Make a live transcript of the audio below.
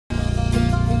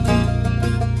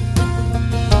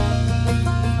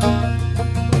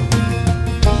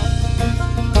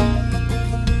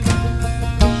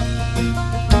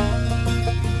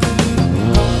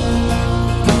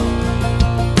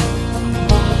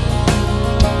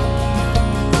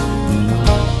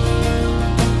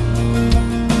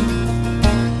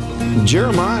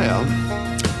Jeremiah,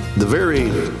 the very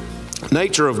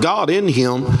nature of God in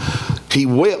him, he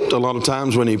wept a lot of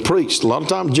times when he preached. A lot of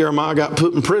times Jeremiah got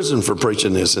put in prison for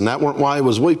preaching this, and that weren't why he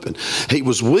was weeping. He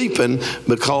was weeping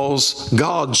because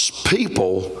God's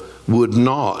people would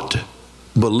not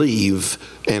believe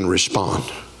and respond.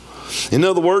 In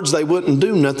other words, they wouldn't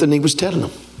do nothing he was telling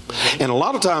them. And a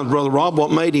lot of times, Brother Rob,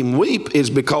 what made him weep is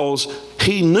because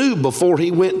he knew before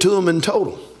he went to them and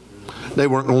told them, they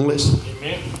weren't going to listen.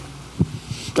 Amen.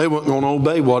 They weren't going to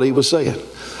obey what he was saying.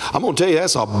 I'm going to tell you,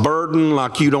 that's a burden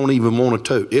like you don't even want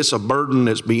to tote. It's a burden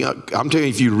that's beyond. I'm telling you,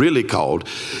 if you're really called,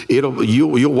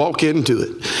 you'll walk into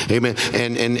it. Amen.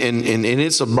 And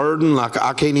it's a burden like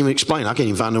I can't even explain. I can't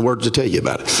even find the words to tell you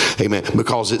about it. Amen.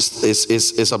 Because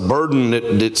it's a burden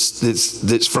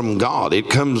that's from God. It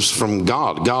comes from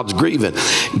God. God's grieving.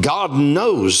 God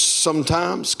knows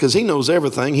sometimes, because he knows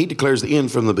everything. He declares the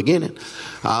end from the beginning.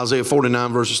 Isaiah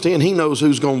 49 verses 10. He knows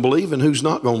who's going to believe and who's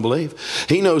not going to believe.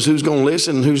 He knows who's going to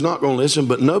listen and who's not going to listen,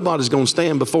 but nobody's going to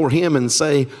stand before him and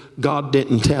say, God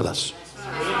didn't tell us.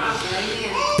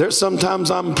 There's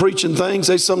sometimes I'm preaching things.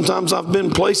 There's sometimes I've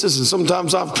been places, and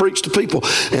sometimes I've preached to people,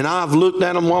 and I've looked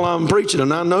at them while I'm preaching,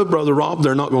 and I know, Brother Rob,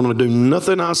 they're not going to do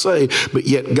nothing I say, but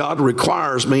yet God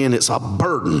requires me, and it's a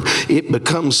burden. It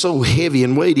becomes so heavy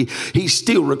and weighty. He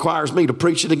still requires me to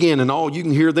preach it again, and all you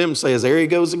can hear them say is, there he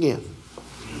goes again.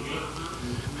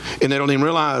 And they don't even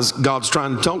realize God's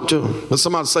trying to talk to them. But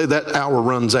somebody say that hour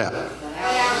runs out.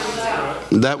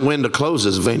 That window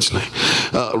closes eventually.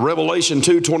 Revelation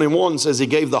 2:21 says he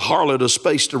gave the harlot a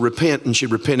space to repent, and she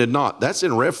repented not. That's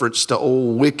in reference to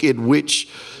old wicked witch,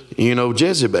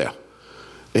 Jezebel.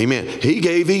 Amen. He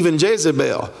gave even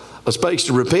Jezebel a space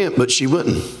to repent, but she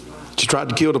wouldn't. She tried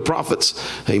to kill the prophets.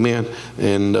 Amen.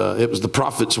 And it was the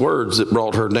prophet's words that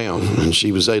brought her down. And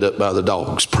she was ate up by the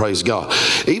dogs. Praise God.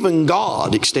 Even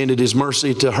God extended his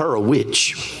mercy to her, a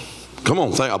witch. Come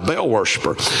on, a Baal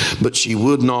worshiper. But she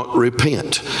would not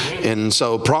repent. And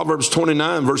so Proverbs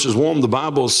 29 verses 1, the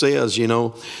Bible says,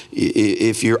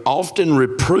 if you're often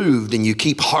reproved and you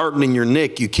keep hardening your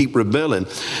neck, you keep rebelling,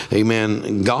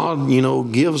 amen, God,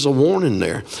 gives a warning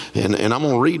there. And I'm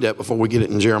going to read that before we get it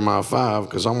in Jeremiah 5,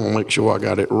 because I'm going to make sure I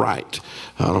got it right.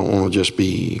 I don't want to just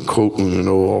be quoting,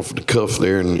 off the cuff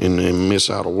there and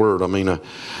miss out a word. I mean,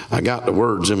 I got the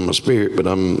words in my spirit, but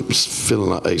I'm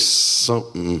feeling like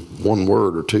one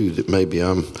word or two that maybe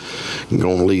I'm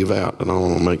going to leave out, and I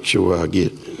want to make sure I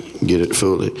get it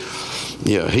fully.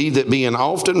 Yeah, he that being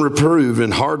often reproved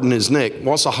and harden his neck.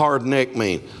 What's a hard neck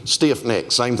mean? Stiff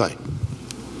neck, same thing.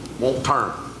 Won't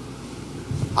turn.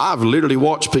 I've literally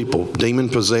watched people, demon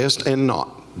possessed and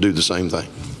not, do the same thing.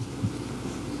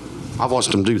 I've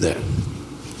watched them do that.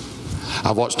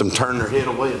 I've watched them turn their head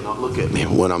away and not look at me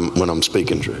when I'm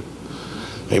speaking truth.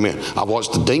 Amen. I've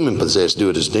watched the demon possessed do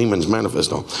it as demons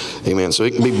manifest on. Amen. So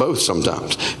it can be both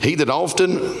sometimes. He that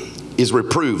often is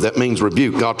reproved, that means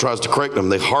rebuke. God tries to correct them.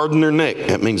 They harden their neck.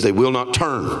 That means they will not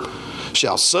turn.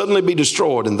 Shall suddenly be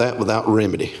destroyed, and that without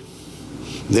remedy.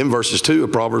 Then verses 2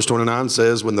 of Proverbs 29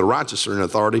 says, when the righteous are in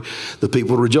authority, the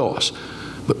people rejoice.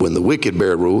 But when the wicked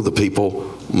bear rule, the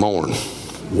people mourn.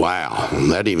 Wow.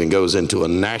 And that even goes into a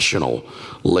national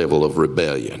level of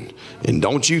rebellion. And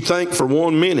don't you think for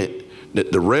 1 minute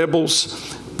that the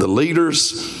rebels, the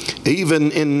leaders,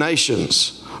 even in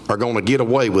nations, are going to get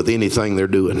away with anything they're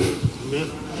doing. Amen.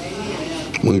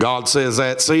 When God says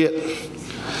that's it.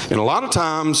 And a lot of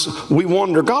times we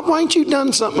wonder, God, why ain't you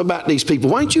done something about these people?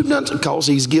 Why ain't you done something? Because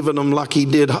he's given them like he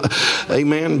did,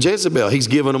 amen, Jezebel. He's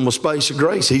given them a space of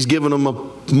grace. He's given them a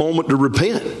moment to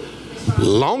repent.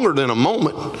 Longer than a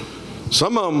moment.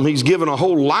 Some of them he's given a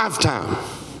whole lifetime.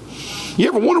 You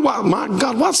ever wonder why, my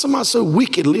God, why somebody so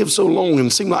wicked live so long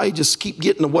and seem like they just keep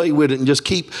getting away with it and just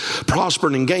keep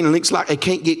prospering and gaining? It's like they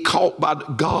can't get caught by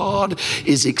God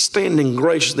is extending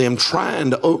grace to them,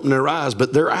 trying to open their eyes,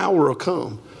 but their hour will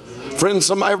come. Friends,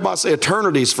 everybody say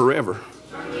eternity is forever.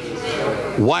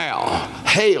 Wow.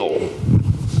 Hell.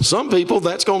 Some people,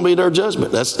 that's going to be their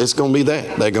judgment. It's going to be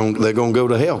that. They're going to go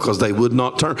to hell because they would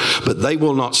not turn. But they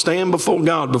will not stand before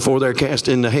God before they're cast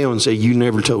into hell and say, you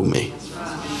never told me.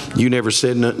 You never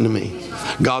said nothing to me.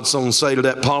 God's going to say to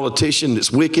that politician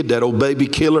that's wicked, that old baby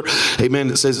killer, amen,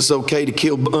 that says it's okay to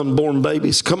kill unborn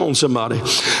babies. Come on, somebody.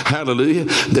 Hallelujah.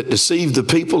 That deceived the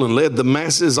people and led the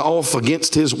masses off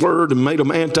against his word and made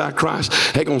them antichrist.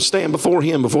 They're going to stand before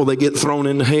him before they get thrown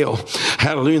into hell.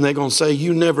 Hallelujah. And they're going to say,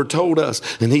 you never told us.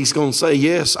 And he's going to say,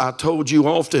 yes, I told you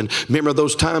often. Remember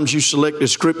those times you selected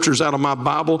scriptures out of my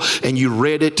Bible and you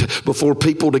read it before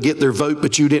people to get their vote,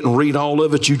 but you didn't read all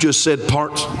of it. You just said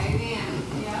parts. Amen.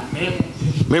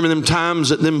 Remember them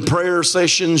times at them prayer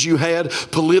sessions you had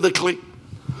politically?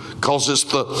 because it's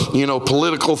the,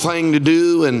 political thing to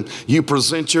do, and you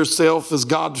present yourself as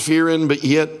God-fearing, but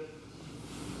yet,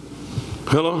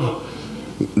 hello?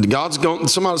 God's going,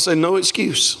 somebody say no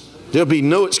excuse. There'll be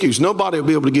no excuse. Nobody will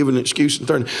be able to give an excuse in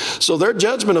 30. So their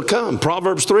judgment will come.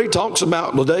 Proverbs 3 talks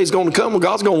about the day's going to come when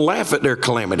God's going to laugh at their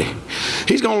calamity.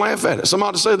 He's going to laugh at it.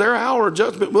 Somebody say their hour of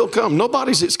judgment will come.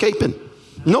 Nobody's escaping.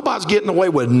 Nobody's getting away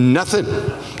with nothing.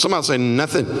 Somebody say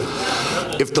nothing.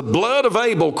 If the blood of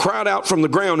Abel cried out from the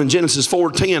ground in Genesis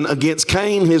 4:10 against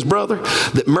Cain, his brother,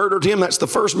 that murdered him, that's the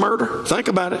first murder. Think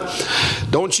about it.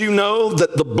 Don't you know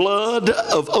that the blood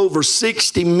of over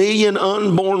 60 million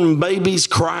unborn babies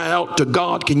cry out to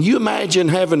God? Can you imagine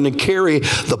having to carry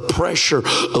the pressure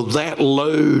of that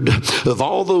load of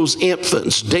all those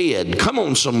infants dead? Come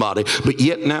on, somebody. But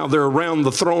yet now they're around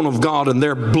the throne of God, and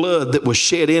their blood that was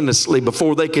shed innocently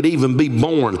before they could even be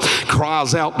born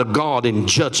cries out to God in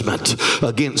judgment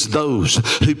against those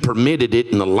who permitted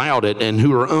it and allowed it and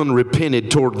who are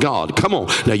unrepented toward God. Come on.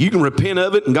 Now you can repent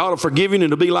of it and God will forgive you and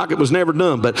it'll be like it was never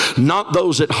done, but not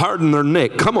those that harden their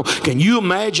neck. Come on. Can you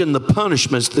imagine the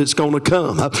punishments that's going to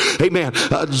come? Amen.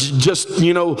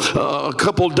 A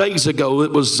couple of days ago,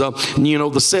 it was, the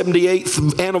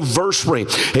 78th anniversary.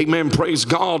 Amen. Praise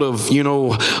God of,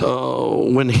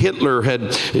 when Hitler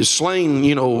had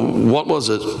slain, what was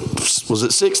it? Was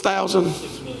it 6,000?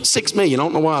 6 million. I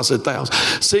don't know why I said 1,000.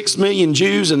 6 million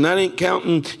Jews, and that ain't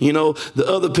counting, the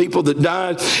other people that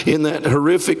died in that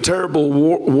horrific, terrible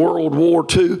World War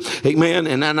II. Amen.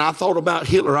 And then I thought about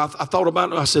Hitler. I thought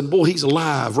about it. I said, boy, he's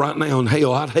alive right now in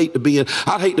hell. I'd hate to be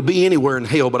anywhere in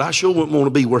hell, but I sure wouldn't want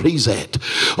to be where he's at.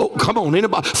 Oh, come on,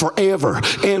 anybody? Forever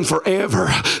and forever.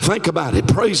 Think about it.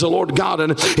 Praise the Lord God.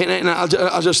 And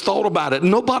I just thought about it.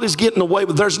 Nobody's getting away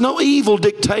with it. There's no evil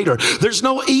dictator. There's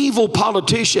no evil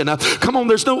politician. Come on,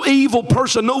 there's no evil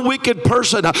person, no wicked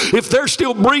person. If they're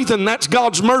still breathing, that's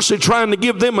God's mercy trying to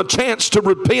give them a chance to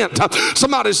repent.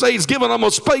 Somebody say he's giving them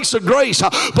a space of grace.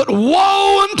 But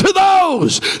woe unto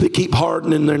those that keep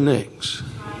hardening their necks.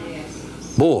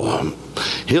 Boy,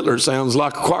 Hitler sounds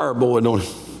like a choir boy, don't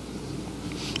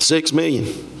he? 6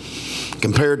 million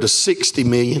compared to 60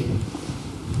 million.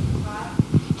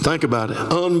 Think about it.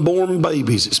 Unborn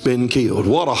babies that's been killed.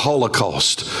 What a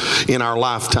Holocaust in our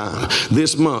lifetime.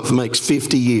 This month makes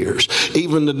 50 years.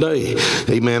 Even today,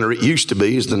 amen, or it used to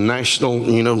be, is the national,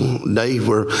 day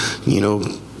where,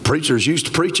 preachers used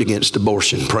to preach against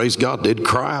abortion. Praise God. They'd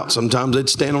cry out. Sometimes they'd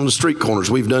stand on the street corners.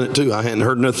 We've done it too. I hadn't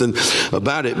heard nothing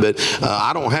about it, but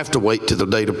I don't have to wait till the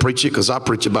day to preach it because I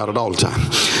preach about it all the time.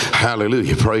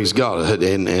 Hallelujah. Praise God.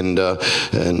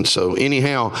 And so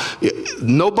anyhow,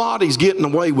 nobody's getting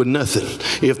away with nothing.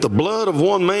 If the blood of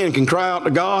one man can cry out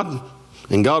to God,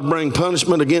 and God bring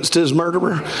punishment against his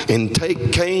murderer and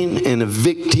take Cain and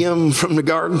evict him from the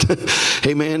garden,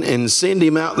 amen, and send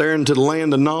him out there into the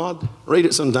land of Nod. Read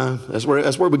it sometime. That's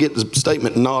where we get the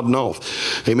statement nodding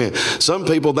off. Amen. Some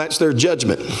people, that's their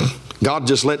judgment. God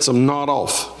just lets them nod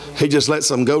off. He just lets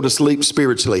them go to sleep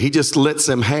spiritually. He just lets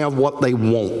them have what they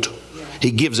want.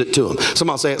 He gives it to them.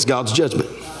 Somebody say it's God's judgment.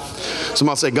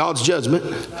 Somebody say God's judgment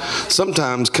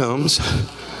sometimes comes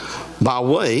by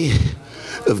way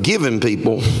of giving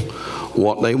people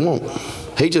what they want.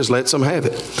 He just lets them have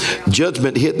it.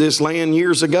 Judgment hit this land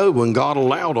years ago when God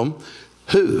allowed them.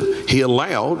 He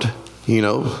allowed,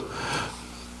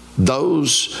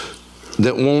 those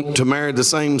that want to marry the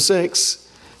same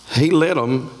sex, he let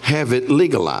them have it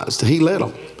legalized. He let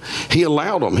them. He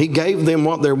allowed them. He gave them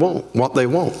what they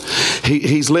want.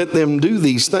 He's let them do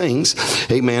these things,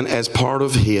 amen, as part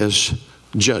of his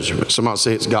judgment. Somebody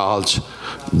say it's God's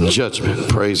judgment.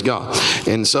 Praise God.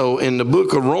 And so in the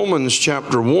book of Romans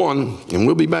chapter 1, and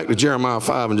we'll be back to Jeremiah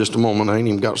 5 in just a moment. I ain't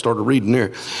even got started reading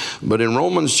there. But in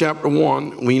Romans chapter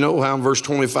 1, we know how in verse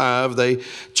 25 they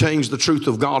change the truth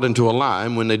of God into a lie.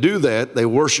 And when they do that, they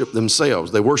worship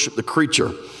themselves. They worship the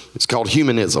creature. It's called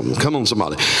humanism. Come on,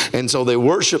 somebody. And so they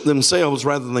worship themselves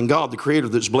rather than God, the creator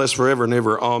that's blessed forever and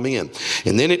ever. Amen.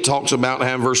 And then it talks about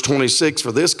how in verse 26,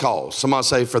 for this cause, somebody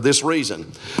say, for this reason,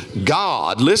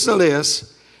 God, listen to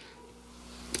this,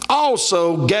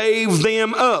 also gave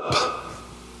them up.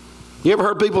 You ever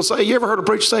heard a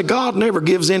preacher say, God never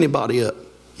gives anybody up?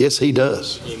 Yes, he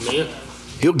does. Amen.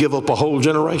 He'll give up a whole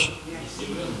generation.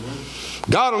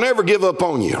 God will never give up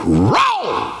on you.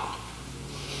 Wrong!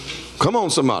 Come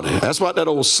on, somebody. That's what that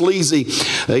old sleazy,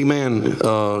 amen,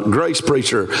 grace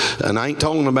preacher, and I ain't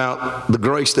talking about the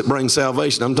grace that brings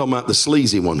salvation. I'm talking about the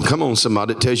sleazy one. Come on,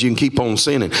 somebody that tells you can keep on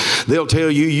sinning. They'll tell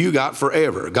you you got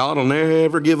forever. God will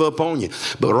never give up on you.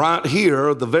 But right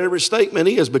here, the very statement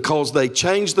is because they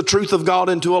change the truth of God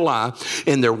into a lie,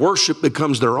 and their worship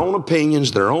becomes their own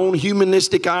opinions, their own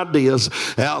humanistic ideas.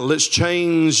 Let's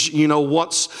change,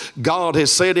 what's God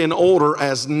has set in order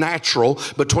as natural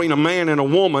between a man and a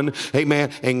woman.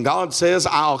 Amen. And God says,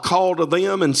 I'll call to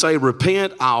them and say,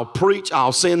 repent. I'll preach.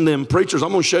 I'll send them preachers.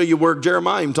 I'm going to show you where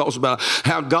Jeremiah even talks about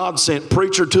how God sent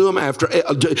preacher to them after,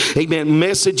 amen,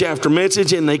 message after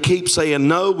message. And they keep saying,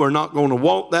 no, we're not going to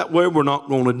walk that way. We're not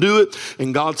going to do it.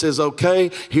 And God says,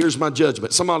 okay, here's my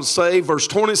judgment. Somebody say verse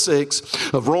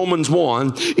 26 of Romans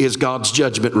 1 is God's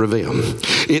judgment revealed.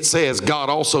 It says God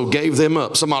also gave them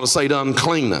up. Somebody say to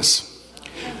uncleanness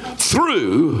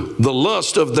through the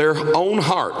lust of their own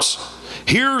hearts.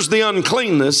 Here's the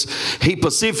uncleanness. He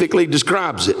specifically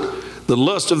describes it. The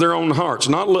lust of their own hearts,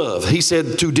 not love. He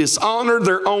said to dishonor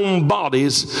their own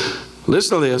bodies,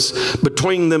 listen to this,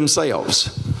 between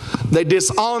themselves. They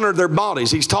dishonor their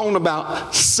bodies. He's talking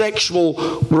about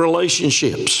sexual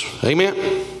relationships. Amen.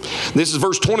 This is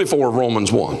verse 24 of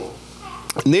Romans 1.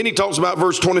 And then he talks about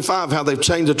verse 25, how they've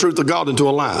changed the truth of God into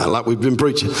a lie, like we've been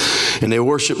preaching. And they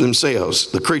worship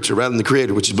themselves, the creature rather than the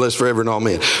creator, which is blessed forever and all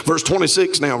men. Verse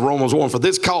 26 now of Romans 1, for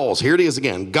this cause, here it is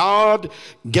again, God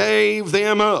gave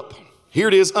them up. Here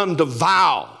it is, unto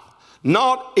vile,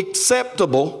 not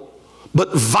acceptable,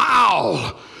 but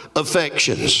vile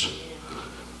affections.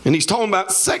 And he's talking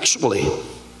about sexually.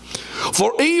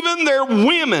 For even their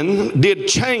women did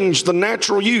change the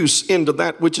natural use into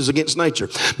that which is against nature.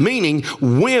 Meaning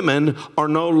women are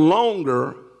no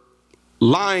longer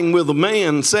lying with a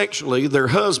man sexually, their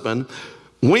husband.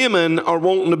 Women are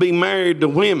wanting to be married to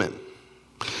women.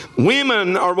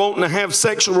 Women are wanting to have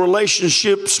sexual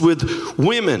relationships with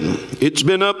women. It's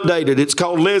been updated. It's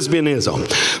called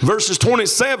lesbianism. Verses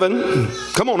 27.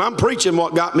 Come on, I'm preaching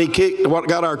what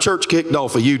got our church kicked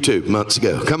off of YouTube months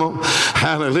ago. Come on.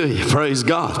 Hallelujah. Praise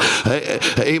God.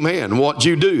 Amen. What'd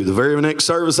you do? The very next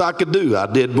service I could do, I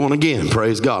did one again.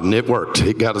 Praise God. And it worked.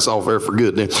 It got us off there for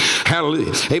good. Then.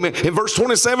 Hallelujah. Amen. In verse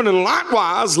 27, and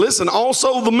likewise, listen,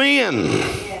 also the men.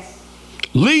 Yes.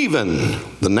 Leaving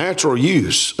the natural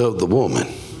use of the woman,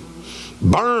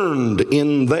 burned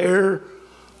in their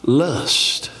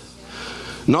lust,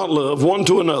 not love one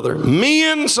to another.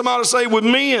 Men, somebody say with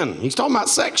men. He's talking about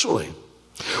sexually.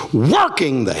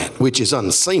 Working that which is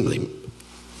unseemly,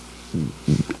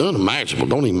 unimaginable,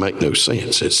 don't even make no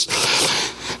sense.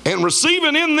 And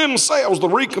receiving in themselves the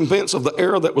recompense of the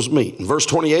error that was meet. In verse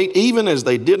 28, even as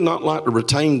they did not like to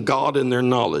retain God in their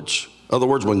knowledge. In other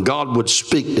words, when God would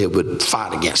speak, they would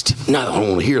fight against it. No, I don't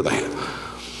want to hear that.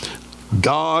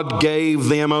 God gave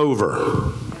them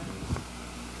over.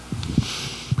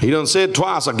 He done said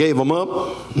twice, I gave them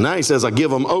up. Now he says, I give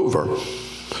them over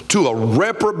to a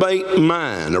reprobate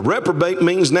mind. A reprobate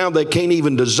means now they can't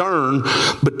even discern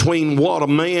between what a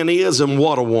man is and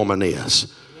what a woman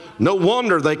is. No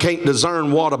wonder they can't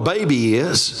discern what a baby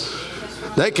is.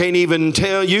 They can't even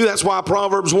tell you. That's why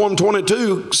Proverbs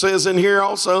 1:22 says in here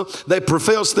also, they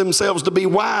profess themselves to be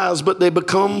wise, but they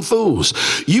become fools.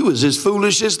 You is as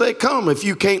foolish as they come if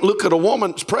you can't look at a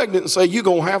woman that's pregnant and say, you're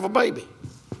going to have a baby.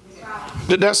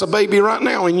 That's a baby right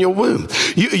now in your womb.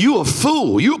 You a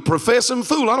fool. You a professing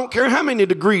fool. I don't care how many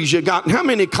degrees you got and how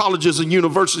many colleges and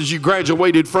universities you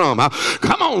graduated from.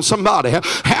 Come on, somebody.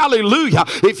 Hallelujah.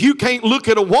 If you can't look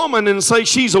at a woman and say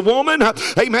she's a woman,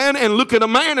 amen, and look at a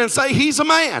man and say he's a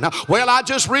man. Well, I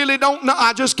just really don't know.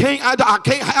 I just can't. I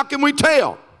can't. How can we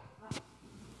tell?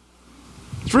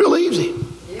 It's real easy.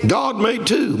 God made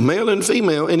two, male and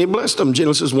female, and he blessed them.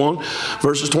 Genesis 1,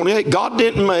 verses 28. God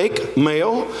didn't make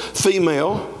male,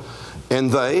 female, and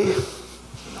they,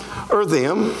 or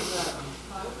them.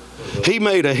 He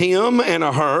made a him and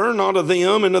a her, not a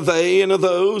them and a they and a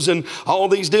those, and all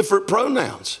these different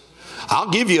pronouns. I'll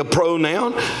give you a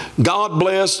pronoun. God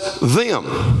bless them.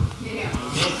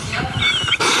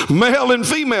 Male and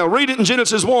female. Read it in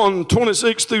Genesis 1,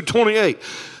 26 through 28.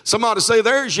 Somebody say,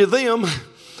 there's your them.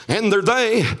 And they're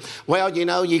they. Well, you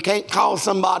know, you can't call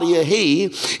somebody a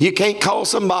he. You can't call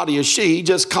somebody a she.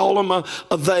 Just call them a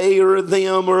they or a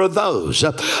them or a those.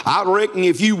 I reckon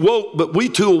if you woke, but we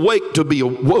too awake to be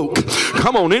awoke.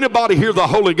 Come on, anybody hear the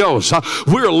Holy Ghost?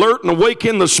 We're alert and awake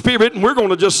in the Spirit, and we're going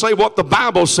to just say what the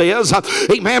Bible says.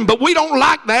 Amen. But we don't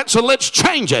like that, so let's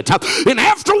change it. And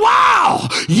after a while,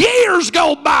 years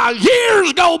go by,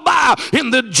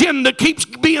 and the agenda keeps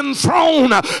being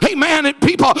thrown. Amen. And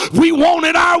people, we want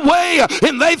it our that way,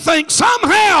 and they think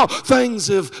somehow things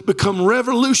have become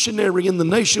revolutionary in the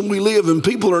nation we live and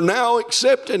people are now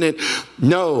accepting it.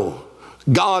 No.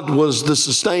 God was the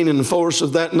sustaining force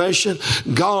of that nation.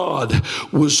 God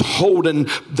was holding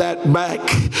that back.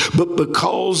 But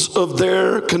because of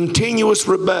their continuous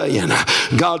rebellion,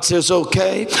 God says,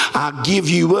 okay, I give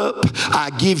you up,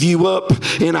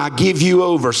 and I give you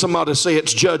over. Somebody say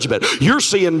it's judgment. You're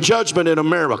seeing judgment in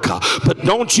America. But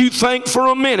don't you think for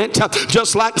a minute,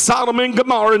 just like Sodom and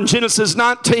Gomorrah in Genesis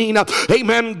 19,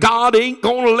 amen, God ain't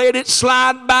going to let it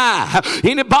slide by.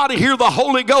 Anybody hear the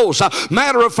Holy Ghost?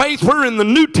 Matter of faith, we're in the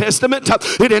New Testament,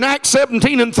 and in Acts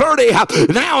 17 and 30,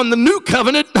 now in the New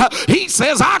Covenant, he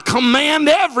says, I command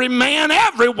every man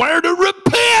everywhere to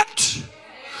repent.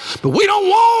 But we don't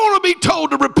want to be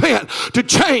told to repent, to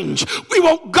change. We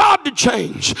want God to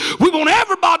change. We want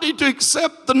everybody to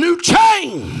accept the new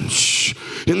change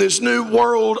in this new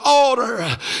world order.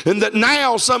 And that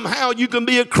now somehow you can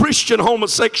be a Christian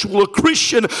homosexual, a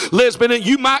Christian lesbian. And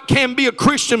you can be a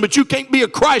Christian, but you can't be a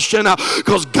Christian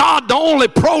because God, the only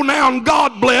pronoun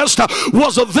God blessed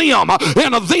was a them.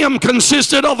 And a them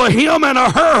consisted of a him and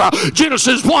a her.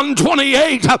 Genesis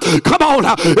 1:28. Come on.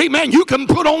 Amen. You can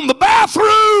put on the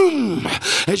bathroom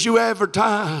as you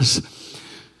advertise.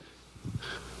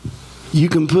 You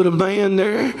can put a man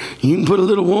there, you can put a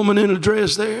little woman in a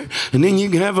dress there, and then you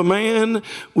can have a man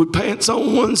with pants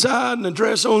on one side and a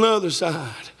dress on the other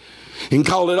side and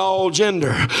call it all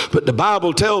gender. But the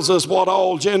Bible tells us what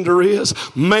all gender is: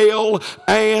 male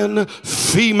and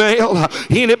female.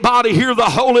 Anybody hear the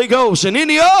Holy Ghost? And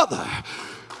any other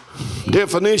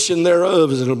definition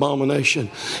thereof is an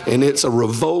abomination, and it's a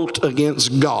revolt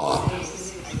against God.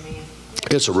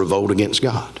 It's a revolt against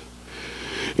God.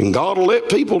 And God will let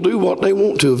people do what they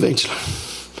want to eventually.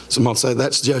 Somebody say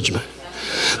that's judgment.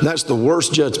 That's the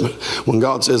worst judgment, when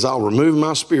God says, I'll remove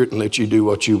my spirit and let you do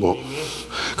what you want.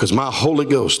 Because my Holy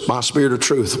Ghost, my spirit of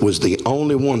truth, was the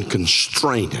only one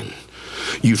constraining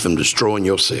you from destroying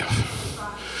yourself.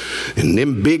 And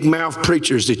them big mouth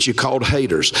preachers that you called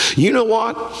haters. You know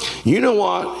what? You know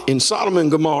what? In Sodom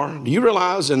and Gomorrah, do you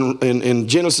realize in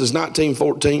Genesis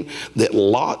 19:14 that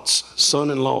Lot's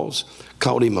son-in-laws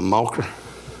called him a mocker?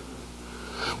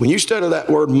 When you study that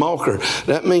word mocker,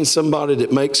 that means somebody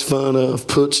that makes fun of,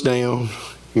 puts down,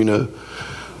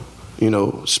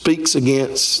 speaks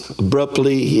against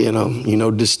abruptly,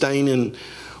 disdaining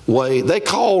way. They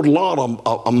called Lot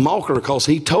a mocker because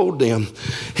he told them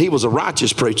he was a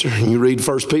righteous preacher. And you read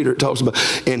 1 Peter, it talks about,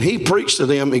 and he preached to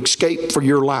them, escape for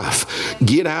your life.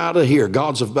 Get out of here.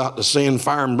 God's about to send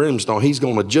fire and brimstone. He's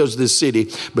going to judge this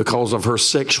city because of her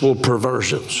sexual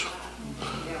perversions.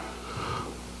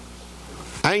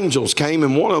 Angels came,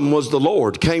 and one of them was the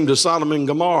Lord, came to Sodom and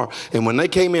Gomorrah. And when they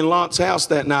came in Lot's house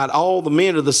that night, all the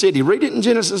men of the city, read it in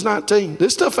Genesis 19.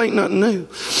 This stuff ain't nothing new.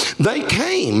 They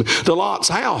came to Lot's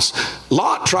house.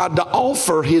 Lot tried to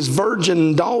offer his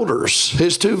virgin daughters,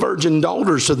 his 2 virgin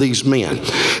daughters, to these men.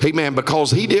 Amen.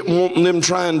 Because he didn't want them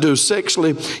trying to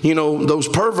sexually, those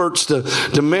perverts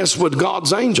to mess with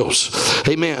God's angels.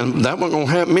 Amen. That wasn't going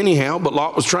to happen anyhow, but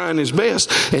Lot was trying his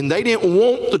best. And they didn't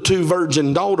want the 2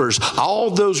 virgin daughters.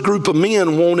 All those group of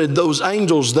men wanted those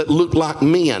angels that looked like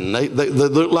men. They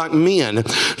looked like men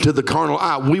to the carnal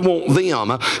eye. We want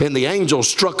them. And the angels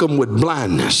struck them with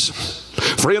blindness.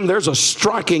 Friend, there's a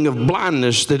striking of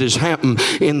blindness that has happened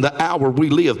in the hour we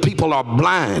live. People are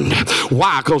blind.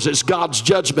 Why? Because it's God's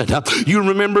judgment. You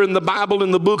remember in the Bible,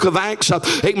 in the book of Acts,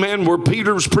 amen, where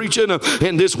Peter's preaching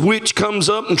and this witch comes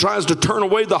up and tries to turn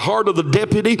away the heart of the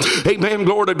deputy. Amen,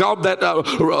 glory to God, that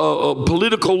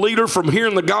political leader from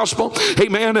hearing the gospel.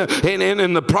 Amen,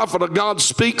 and the prophet of God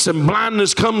speaks, and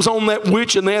blindness comes on that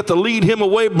witch, and they have to lead him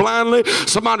away blindly.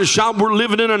 Somebody shout, we're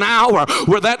living in an hour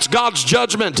where that's God's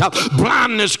judgment.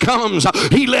 Blindness comes.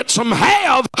 He lets them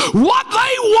have what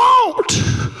they want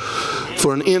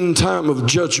for an end time of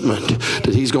judgment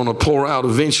that he's going to pour out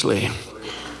eventually.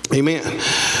 Amen.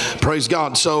 Praise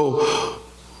God. So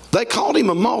they called him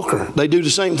a mocker. They do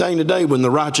the same thing today when the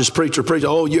righteous preacher preaches.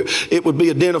 It would be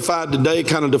identified today,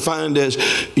 kind of defined as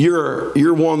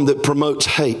you're one that promotes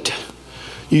hate.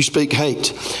 You speak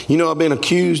hate. I've been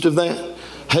accused of that.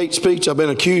 Hate speech. I've been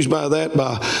accused by that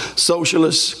by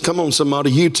socialists. Come on, somebody.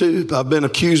 YouTube. I've been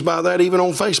accused by that even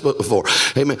on Facebook before.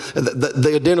 Amen.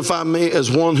 They identify me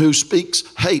as one who speaks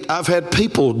hate. I've had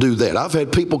people do that. I've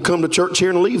had people come to church here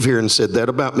and leave here and said that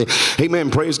about me.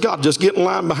 Amen. Praise God. Just get in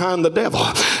line behind the devil.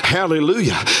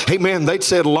 Hallelujah. Amen. They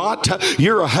said, Lot,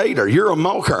 you're a hater. You're a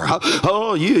mocker.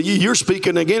 Oh, you're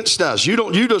speaking against us.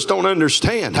 You just don't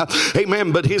understand.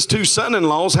 Amen. But his 2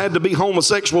 son-in-laws had to be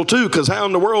homosexual too, because how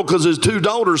in the world? Because his 2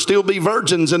 daughters still be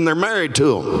virgins and they're married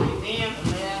to them.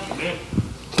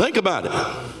 Think about it.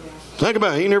 Think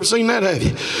about it. You never seen that, have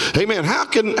you? Amen. How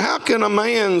can a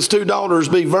man's 2 daughters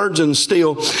be virgins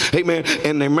still? Amen.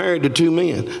 And they're married to 2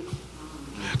 men.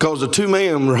 Because the 2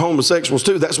 men were homosexuals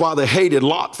too. That's why they hated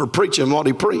Lot for preaching what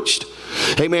he preached.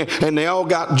 Amen. And they all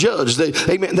got judged.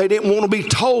 Amen. They didn't want to be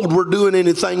told we're doing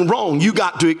anything wrong. You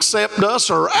got to accept us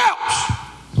or else.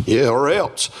 Yeah, or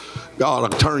else God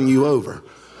will turn you over.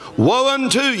 Woe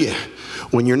unto you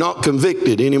when you're not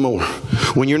convicted anymore,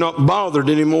 when you're not bothered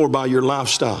anymore by your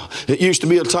lifestyle. It used to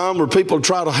be a time where people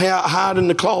try to hide in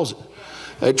the closet.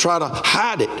 They try to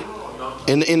hide it.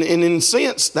 And in a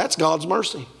sense, that's God's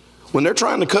mercy. When they're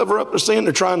trying to cover up their sin,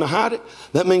 they're trying to hide it.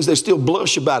 That means they still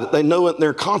blush about it. They know it in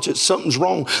their conscience something's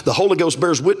wrong. The Holy Ghost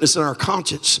bears witness in our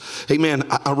conscience. Amen.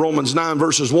 Romans 9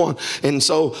 verses 1. And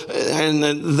so,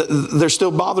 they're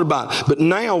still bothered by it. But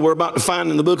now we're about to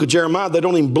find in the book of Jeremiah, they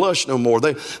don't even blush no more.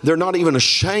 They're not even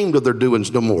ashamed of their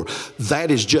doings no more. That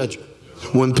is judgment.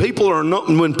 When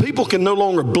people can no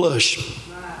longer blush,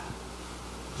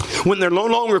 when they're no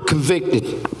longer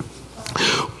convicted,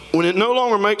 when it no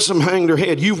longer makes them hang their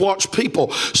head. You've watched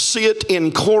people sit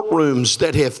in courtrooms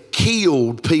that have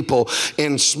killed people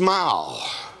and smile,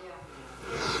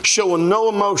 showing no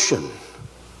emotion.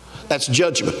 That's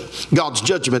judgment. God's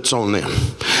judgment's on them.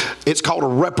 It's called a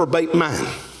reprobate mind.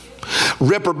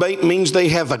 Reprobate means they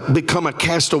have become a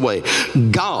castaway.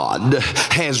 God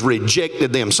has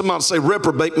rejected them. Somebody say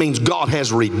reprobate means God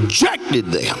has rejected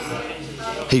them.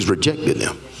 He's rejected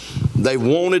them. They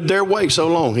wanted their way so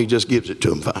long, he just gives it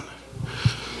to them finally.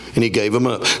 And he gave them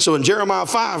up. So in Jeremiah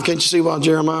 5, can't you see why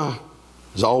Jeremiah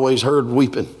is always heard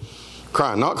weeping,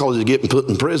 crying? Not because he's getting put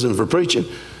in prison for preaching.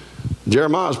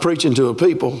 Jeremiah's preaching to a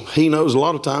people he knows a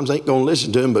lot of times ain't going to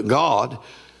listen to him, but God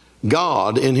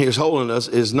in his holiness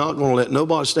is not going to let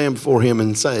nobody stand before him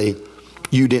and say,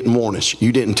 you didn't warn us.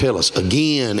 You didn't tell us,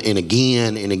 again and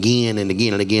again and again and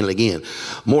again and again and again.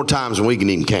 More times than we can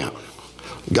even count.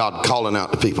 God calling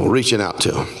out to people, reaching out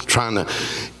to them, trying to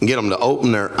get them to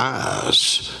open their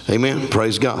eyes. Amen.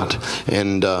 Praise God.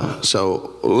 And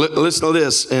so listen to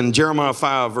this in Jeremiah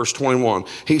 5 verse 21.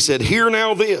 He said, hear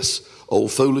now this, O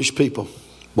foolish people.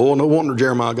 Boy, no wonder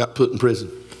Jeremiah got put in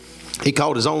prison. He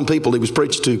called his own people he was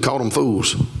preaching to, called them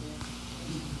fools.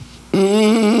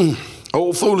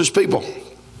 Oh, foolish people.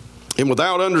 And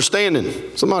without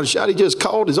understanding, somebody shout, he just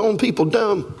called his own people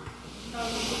dumb.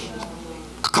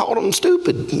 Called them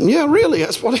stupid. Yeah, really,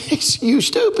 that's what it is. You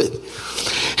stupid.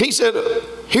 He said,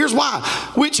 here's why.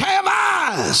 Which have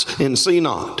eyes and see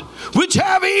not. Which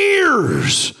have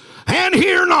ears and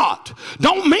hear not.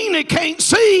 Don't mean they can't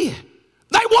see.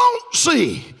 They won't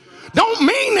see. Don't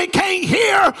mean they can't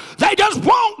hear. They just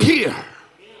won't hear.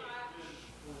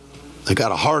 They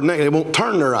got a hard neck. They won't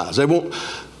turn their eyes. They won't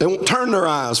turn their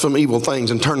eyes from evil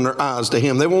things and turn their eyes to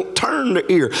him. They won't turn their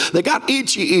ear. They got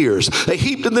itchy ears. They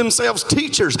heap to themselves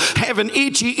teachers having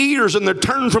itchy ears, and they're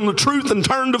turned from the truth and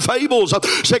turned to fables.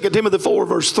 2 Timothy 4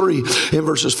 verse 3 and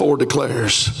verses 4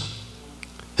 declares.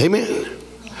 Amen.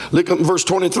 Look at verse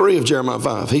 23 of Jeremiah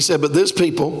 5. He said, but this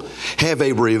people have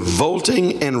a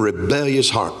revolting and rebellious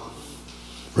heart.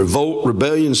 Revolt,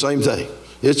 rebellion, same thing.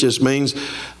 It just means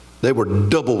they were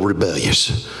double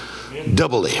rebellious.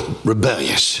 Doubly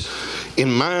rebellious.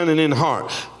 In mind and in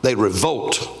heart, they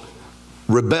revolt.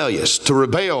 Rebellious. To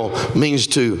rebel means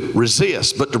to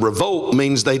resist, but to revolt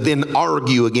means they then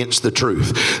argue against the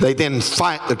truth. They then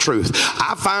fight the truth.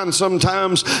 I find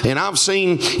sometimes, and I've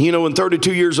seen, in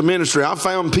 32 years of ministry, I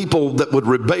found people that would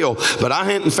rebel, but I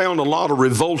hadn't found a lot of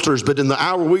revolters. But in the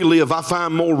hour we live, I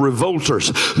find more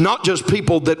revolters. Not just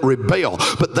people that rebel,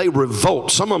 but they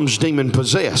revolt. Some of them's demon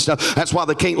possessed. That's why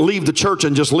they can't leave the church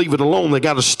and just leave it alone. They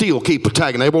got to still keep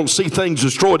attacking. They want to see things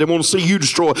destroyed. They want to see you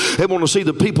destroyed. They want to see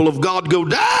the people of God go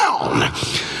down.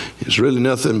 It's really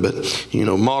nothing but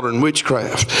modern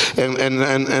witchcraft,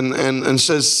 and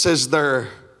says there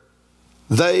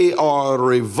they are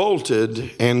revolted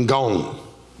and gone.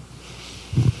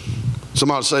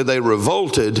 Somebody say they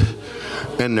revolted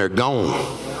and they're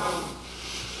gone.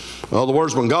 In other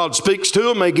words, when God speaks to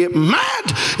them, they get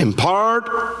mad, and part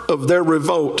of their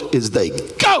revolt is they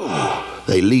go.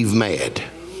 They leave mad.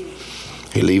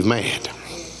 They leave mad.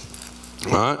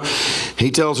 All right.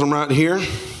 He tells them right here.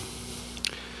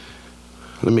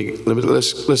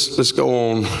 Let's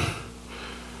go on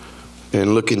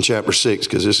and look in chapter 6,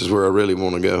 because this is where I really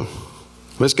want to go.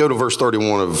 Let's go to verse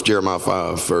 31 of Jeremiah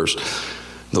 5 first.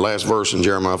 The last verse in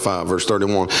Jeremiah 5, verse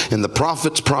 31. And the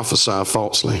prophets prophesy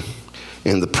falsely,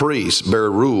 and the priests bear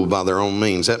rule by their own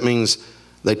means. That means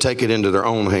they take it into their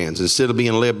own hands. Instead of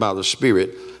being led by the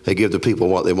Spirit, they give the people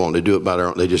what they want. They do it by their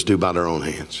own. They just do by their own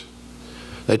hands.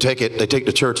 They take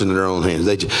the church into their own hands.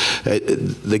 They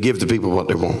give the people what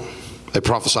they want. They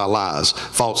prophesy lies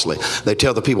falsely. They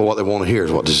tell the people what they want to hear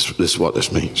is what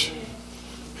this means.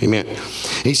 Amen.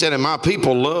 He said, and my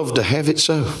people love to have it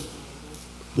so.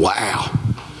 Wow.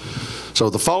 So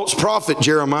the false prophet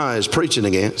Jeremiah is preaching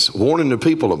against, warning the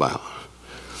people about.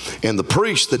 And the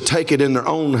priests that take it in their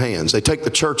own hands, they take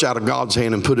the church out of God's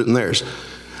hand and put it in theirs.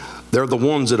 They're the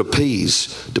ones that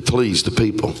appease to please the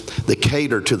people. They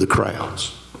cater to the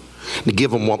crowds to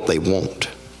give them what they want.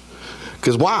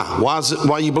 Because why?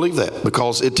 Why you believe that?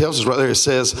 Because it tells us right there, it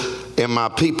says, and my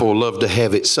people love to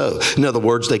have it so. In other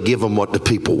words, they give them what the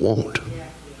people want.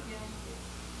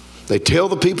 They tell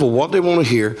the people what they want to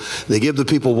hear. They give the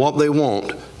people what they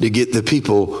want to get the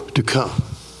people to come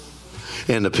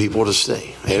and the people to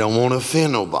stay. They don't want to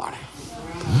offend nobody.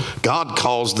 God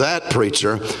calls that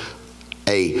preacher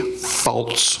a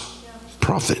false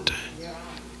prophet.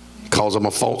 He calls him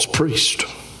a false priest.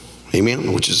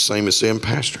 Amen? Which is the same as saying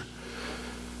pastor.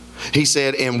 He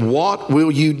said, and what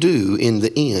will you do in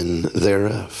the end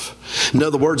thereof? In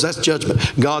other words, that's judgment.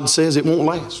 God says it won't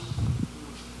last.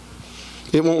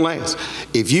 It won't last.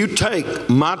 If you take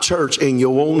my church in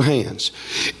your own hands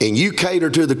and you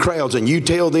cater to the crowds and you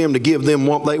tell them to give them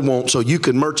what they want so you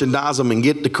can merchandise them and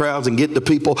get the crowds and get the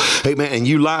people, amen, and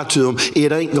you lie to them,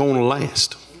 it ain't going to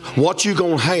last. What you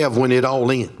going to have when it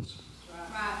all ends?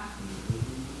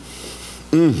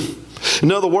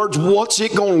 In other words, what's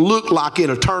it going to look like in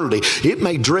eternity? It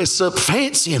may dress up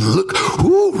fancy and look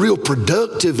real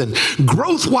productive and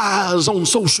growth-wise on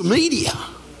social media.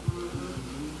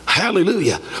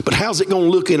 Hallelujah. But how's it going to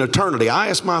look in eternity? I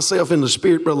ask myself in the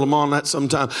spirit, Brother Lamont, that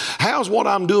sometimes, how's what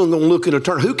I'm doing going to look in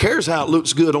eternity? Who cares how it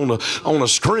looks good on a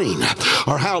screen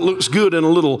or how it looks good in a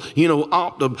little,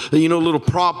 little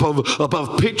prop of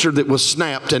a picture that was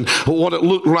snapped and what it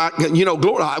looked like,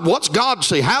 glory. What's God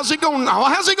say? How's it going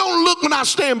to look when I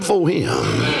stand before him?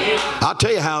 I'll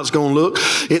tell you how it's going to look.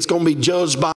 It's going to be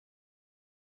judged by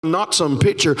not some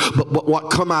picture, but what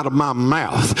come out of my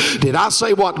mouth. Did I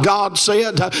say what God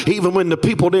said even when the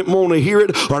people didn't want to hear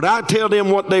it? Or did I tell them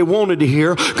what they wanted to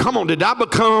hear? Come on, did I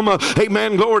become,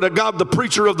 amen, glory to God, the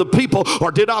preacher of the people?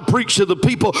 Or did I preach to the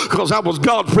people because I was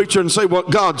God's preacher and say what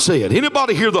God said?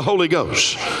 Anybody hear the Holy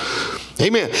Ghost?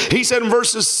 Amen. He said in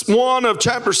verses 1 of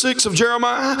chapter 6 of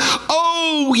Jeremiah,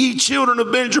 O ye children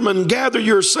of Benjamin, gather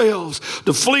yourselves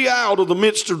to flee out of the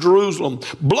midst of Jerusalem.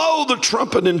 Blow the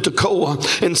trumpet in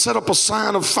Tekoa and set up a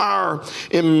sign of fire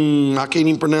in, I can't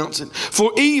even pronounce it.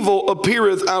 For evil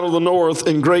appeareth out of the north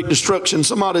and great destruction.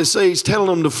 Somebody says he's telling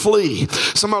them to flee.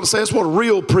 Somebody says that's what a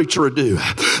real preacher would do.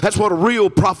 That's what a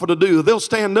real prophet would do. They'll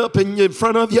stand up in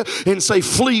front of you and say,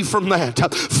 flee from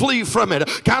that. Flee from it.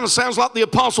 Kind of sounds like the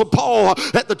Apostle Paul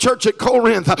at the church at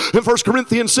Corinth in 1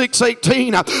 Corinthians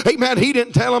 6:18. Amen. He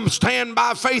didn't tell them stand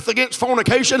by faith against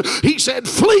fornication. He said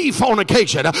flee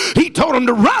fornication. He told them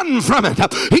to run from it.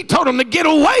 He told them to get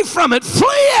away from it. Flee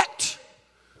it.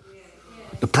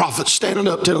 The prophet's standing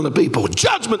up telling the people,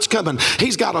 judgment's coming.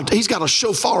 He's got a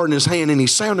shofar in his hand and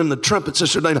he's sounding the trumpet,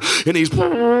 Sister Dana, and he's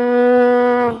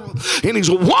warning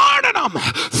them,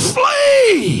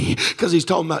 flee, because he's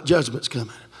talking about judgment's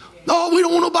coming. Oh, we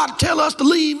don't want nobody to tell us to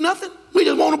leave nothing. We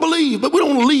just want to believe, but we don't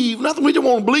want to leave nothing. We just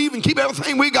want to believe and keep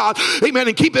everything we got. Amen.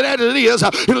 And keep it as it is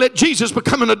and let Jesus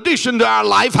become an addition to our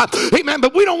life. Amen.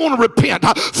 But we don't want to repent.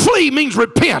 Flee means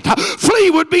repent.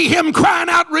 Flee would be him crying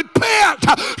out, repent.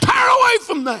 Turn away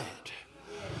from that.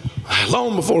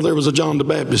 Long before there was a John the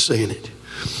Baptist saying it.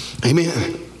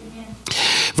 Amen.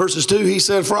 Verses 2, he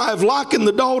said, for I have likened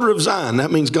the daughter of Zion,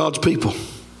 that means God's people,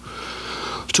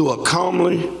 to a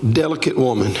comely, delicate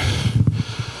woman.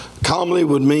 Comely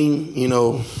would mean,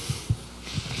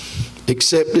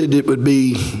 accepted. It would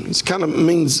be, it kind of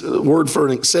means a word for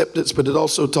an acceptance, but it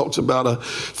also talks about a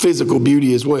physical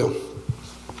beauty as well.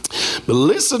 But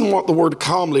listen what the word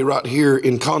comely right here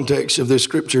in context of this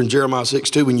scripture in Jeremiah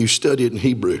 6:2 when you study it in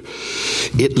Hebrew.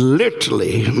 It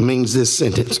literally means this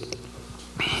sentence,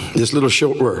 this little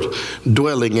short word,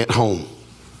 dwelling at home.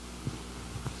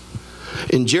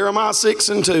 In Jeremiah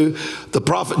 6:2, the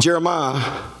prophet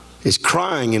Jeremiah is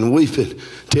crying and weeping,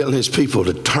 telling his people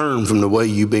to turn from the way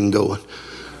you've been going.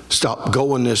 Stop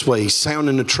going this way. He's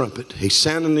sounding the trumpet. He's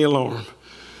sounding the alarm.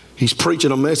 He's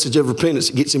preaching a message of repentance.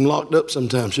 It gets him locked up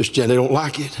sometimes. Just they don't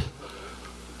like it.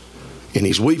 And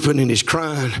he's weeping and he's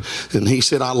crying. And he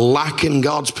said, I liken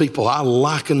God's people. I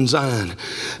liken Zion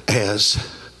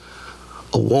as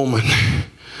a woman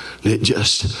that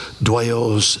just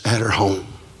dwells at her home.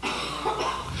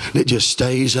 That just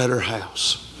stays at her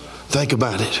house. Think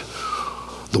about it.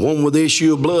 The one with the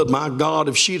issue of blood, my God,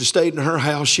 if she'd have stayed in her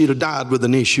house, she'd have died with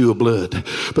an issue of blood.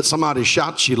 But somebody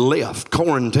shot, she left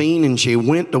quarantine and she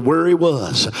went to where he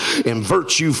was. And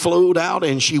virtue flowed out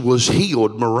and she was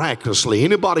healed miraculously.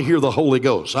 Anybody hear the Holy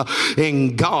Ghost?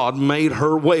 And God made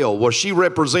her well. Well, she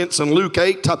represents in Luke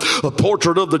 8 a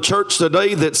portrait of the church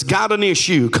today that's got an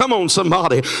issue. Come on,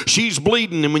 somebody. She's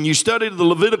bleeding. And when you study the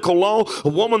Levitical law, a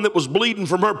woman that was bleeding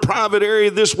from her private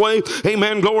area this way,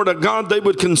 amen, glory to God, they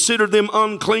would consider them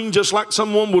unclean, just like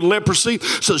someone with leprosy.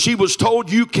 So she was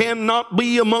told, you cannot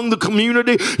be among the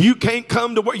community. You can't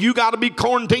come to where you got to be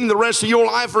quarantined the rest of your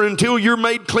life or until you're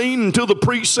made clean, until the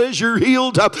priest says you're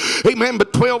healed. Amen.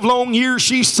 But 12 long years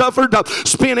she suffered,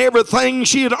 spent everything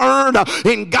she had earned,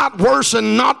 and got worse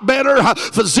and not better.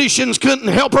 Physicians couldn't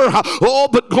help her. Oh,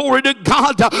 but glory to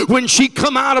God, when she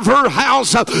come out of her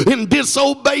house and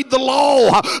disobeyed the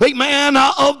law, amen,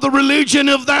 of the religion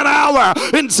of that hour,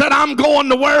 and said, I'm going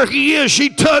to where he is.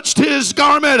 She touched his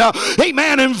garment,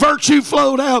 amen, and virtue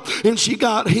flowed out and she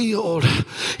got healed.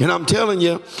 And I'm telling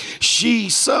you, she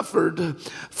suffered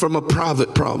from a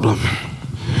private problem.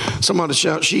 Somebody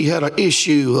shout, she had an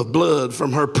issue of blood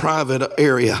from her private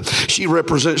area. She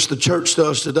represents the church to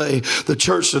us today. The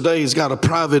church today has got a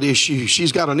private issue.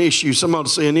 She's got an issue. Somebody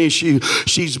say an issue.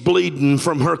 She's bleeding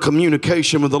from her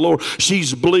communication with the Lord.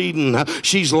 She's bleeding.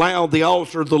 She's allowed the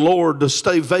altar of the Lord to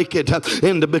stay vacant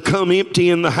and to become empty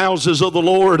in the houses of the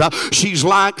Lord. She's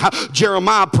like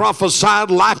Jeremiah prophesied,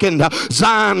 likened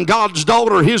Zion, God's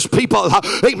daughter, his people.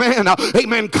 Amen.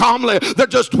 Amen. Calmly, they're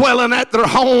just dwelling at their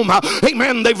home.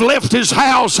 Amen. They've left his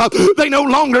house. They no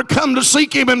longer come to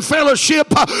seek him in fellowship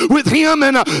with him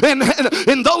and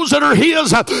those that are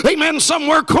his. Amen.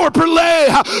 Somewhere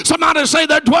corporately. Somebody say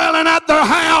they're dwelling at their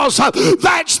house.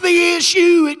 That's the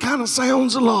issue. It kind of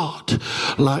sounds a lot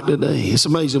like today. It's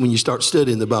amazing when you start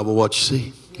studying the Bible what you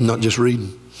see, not just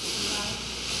reading.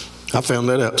 I found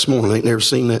that out this morning. I ain't never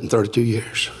seen that in 32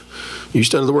 years. You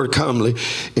study the word commonly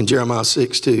in Jeremiah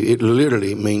 6:2. It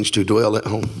literally means to dwell at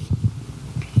home.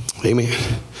 Amen.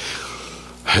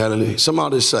 Hallelujah.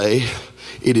 Somebody say,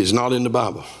 it is not in the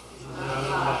Bible.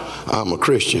 I'm a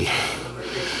Christian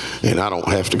and I don't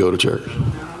have to go to church.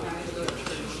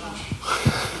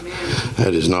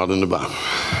 That is not in the Bible.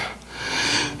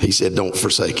 He said, don't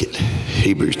forsake it.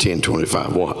 Hebrews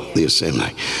 10:25. What? The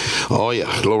assembly. Oh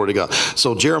yeah, glory to God.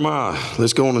 So Jeremiah,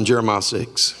 let's go on in Jeremiah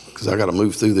 6, because I got to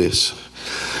move through this.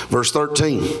 Verse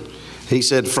 13, he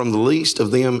said, from the least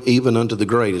of them even unto the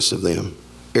greatest of them,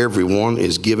 everyone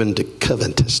is given to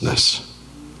covetousness,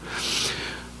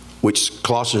 which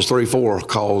Colossians 3:4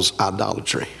 calls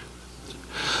idolatry.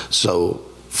 So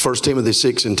 1 Timothy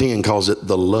 6:10 calls it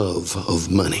the love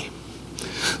of money.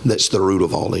 That's the root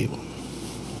of all evil.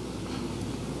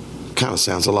 Kind of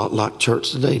sounds a lot like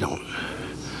church today, don't it?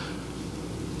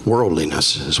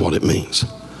 Worldliness is what it means.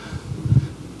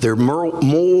 They're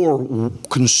more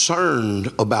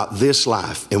concerned about this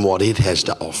life and what it has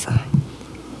to offer,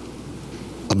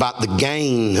 about the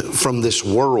gain from this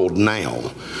world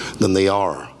now, than they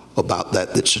are about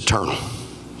that's eternal.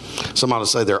 Somebody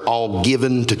say they're all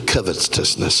given to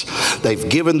covetousness. They've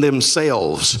given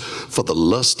themselves for the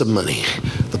lust of money,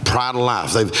 the pride of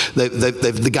life.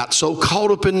 They've got so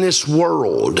caught up in this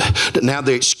world that now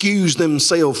they excuse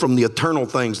themselves from the eternal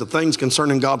things, the things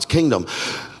concerning God's kingdom,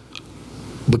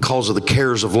 because of the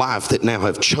cares of life that now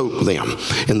have choked them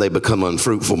and they become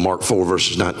unfruitful. Mark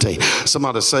 4:19.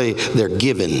 Somebody say they're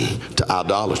given to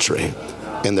idolatry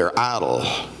and their idol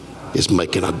is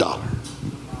making a dollar.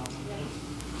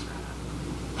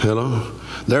 Hello?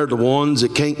 They're the ones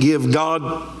that can't give God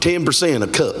 10% a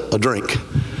cup, a drink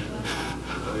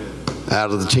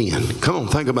out of the 10. Come on,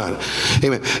 think about it.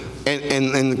 Amen.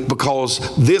 And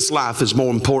because this life is more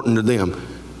important to them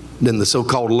than the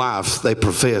so-called life they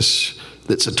profess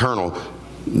that's eternal,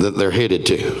 that they're headed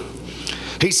to.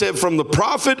 He said, from the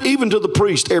prophet even to the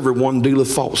priest, everyone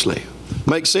dealeth falsely.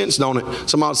 Makes sense, don't it?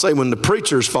 Somebody say, when the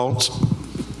preacher's false,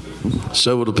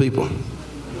 so will the people.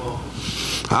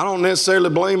 I don't necessarily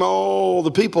blame all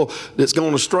the people that's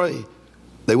gone astray.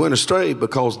 They went astray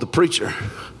because the preacher.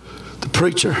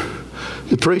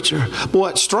 Boy,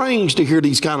 it's strange to hear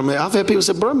these kind of men. I've had people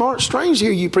say, Brother Mark, strange to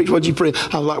hear you preach. What'd you preach?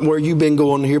 I was like, where you been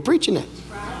going to hear preaching at?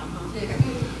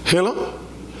 Hello?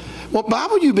 What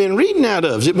Bible you been reading out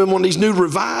of? Has it been one of these new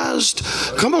revised?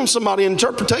 Come on, somebody,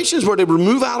 interpretations where they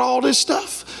remove out all this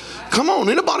stuff? Come on,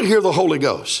 anybody hear the Holy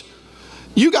Ghost?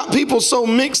 You got people so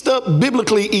mixed up,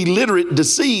 biblically illiterate,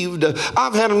 deceived.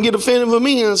 I've had them get offended with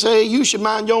me and say, hey, you should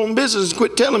mind your own business and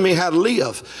quit telling me how to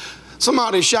live.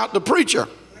 Somebody shout the preacher.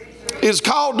 is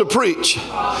called to preach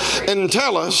and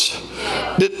tell us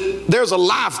that there's a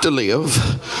life to live,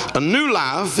 a new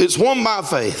life. It's one by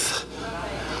faith.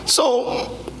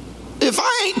 So if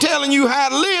I ain't telling you how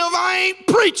to live, I ain't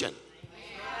preaching.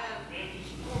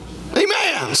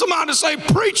 Amen. Somebody say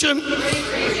preaching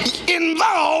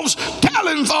involves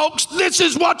telling folks this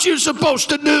is what you're supposed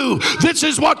to do. This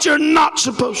is what you're not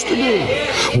supposed to do.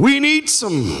 We need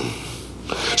some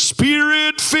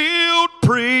Spirit-filled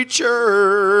preachers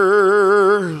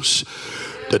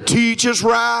to teach us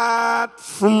right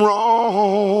from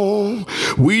wrong.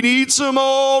 We need some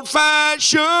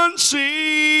old-fashioned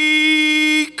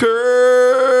seekers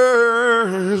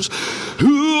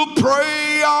who'll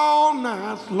pray all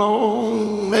night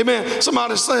long. Amen.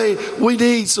 Somebody say, we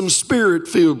need some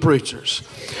Spirit-filled preachers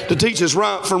to teach us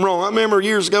right from wrong. I remember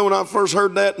years ago when I first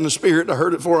heard that in the Spirit. I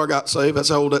heard it before I got saved. That's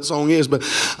how old that song is. But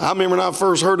I remember when I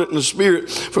first heard it in the Spirit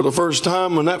for the first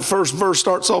time, when that first verse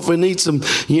starts off, we need some,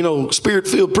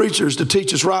 Spirit-filled preachers to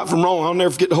teach us right from wrong. I'll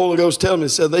never forget the Holy Ghost telling me,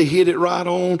 said they hit it right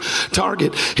on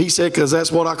target. He said, because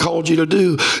that's what I called you to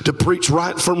do, to preach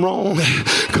right from wrong.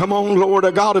 Come on, Lord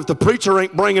of God, if the preacher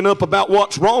ain't bringing up about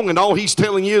what's wrong and all he's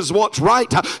telling you is what's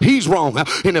right, he's wrong.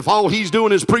 And if all he's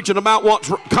doing is preaching about what's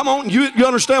right, come on, you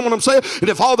understand what I'm saying? And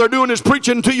if all they're doing is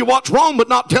preaching to you what's wrong but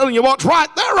not telling you what's right,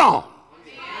 they're wrong.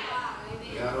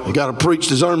 You got to preach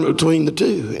discernment between the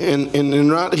two.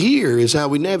 And right here is how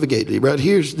we navigate it. Right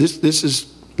here, this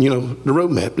is, the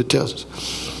roadmap that tells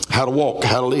us how to walk,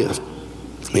 how to live.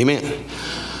 Amen.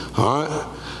 All right.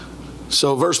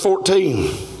 So verse 14,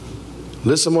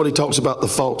 listen what he talks about the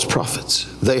false prophets.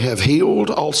 They have healed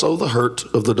also the hurt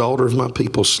of the daughter of my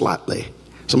people slightly.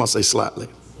 Somebody say slightly.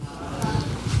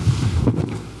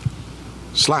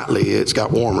 Slightly, it's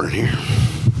got warmer in here.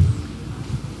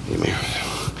 Amen.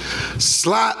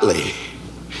 Slightly.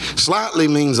 Slightly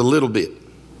means a little bit,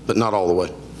 but not all the way.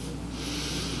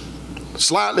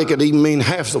 Slightly could even mean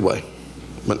half the way,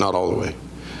 but not all the way.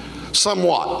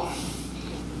 Somewhat.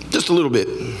 Just a little bit.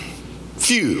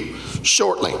 Few.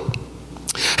 Shortly.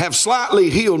 Have slightly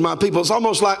healed my people. It's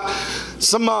almost like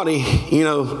somebody,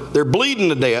 they're bleeding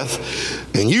to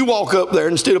death, and you walk up there,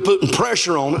 instead of putting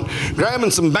pressure on it, grabbing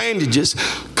some bandages,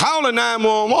 calling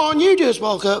 911, you just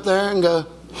walk up there and go,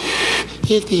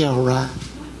 it'll be all right.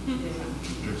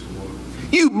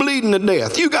 You bleeding to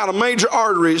death. You got a major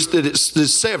arteries that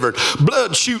is severed.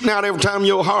 Blood shooting out every time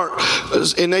your heart.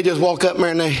 And they just walk up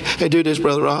there and they do this,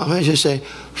 Brother Rob. They just say,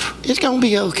 it's going to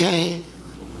be okay.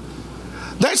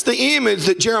 That's the image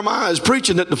that Jeremiah is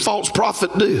preaching that the false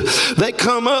prophet do. They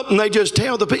come up and they just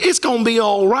tell the people, it's going to be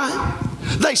all right.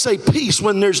 They say peace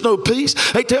when there's no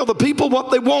peace. They tell the people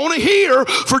what they want to hear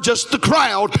for just the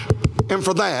crowd and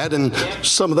for that and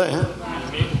some of that.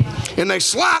 And they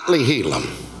slightly heal them.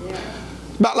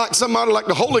 About like somebody like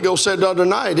the Holy Ghost said the other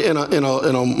night in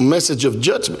a message of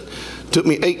judgment. It took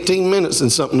me 18 minutes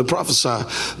and something to prophesy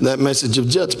that message of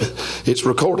judgment. It's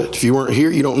recorded. If you weren't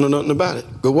here, you don't know nothing about it.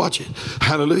 Go watch it.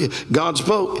 Hallelujah. God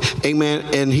spoke. Amen.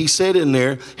 And he said in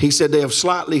there, he said, they have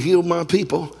slightly healed my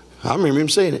people. I remember him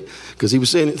saying it because he was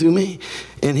saying it through me.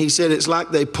 And he said, it's like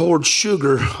they poured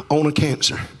sugar on a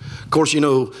cancer. Of course,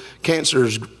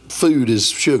 cancer's food is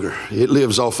sugar. It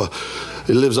lives off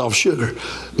sugar.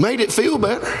 Made it feel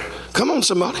better. Come on,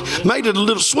 somebody. Made it a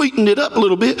little, sweetened it up a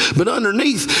little bit, but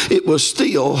underneath it was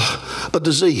still a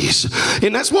disease.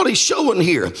 And that's what he's showing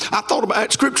here. I thought about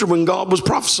that scripture when God was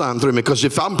prophesying through me, because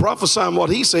if I'm prophesying what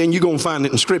he's saying, you're going to find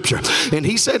it in scripture. And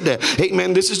he said that. Hey,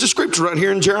 man, this is the scripture right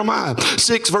here in Jeremiah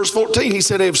 6, verse 14. He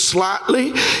said, they have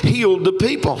slightly healed the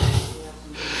people.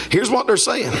 Here's what they're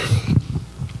saying.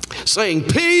 Saying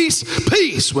peace,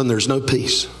 peace when there's no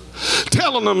peace.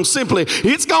 Telling them simply,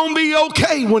 it's going to be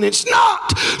okay when it's not.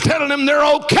 Telling them they're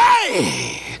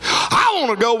okay. I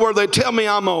want to go where they tell me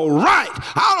I'm all right.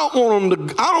 I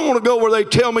don't want to go where they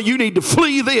tell me you need to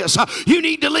flee this. You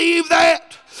need to leave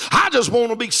that. I just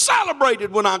want to be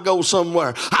celebrated when I go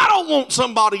somewhere. I don't want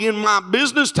somebody in my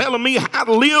business telling me how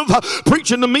to live,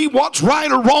 preaching to me what's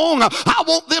right or wrong. I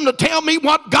want them to tell me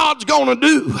what God's going to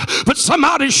do. But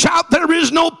somebody shout, there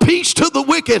is no peace to the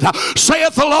wicked,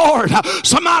 saith the Lord.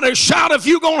 Somebody shout, if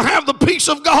you're going to have the peace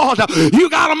of God,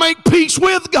 you got to make peace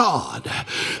with God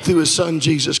through his son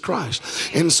Jesus Christ.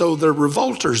 And so they're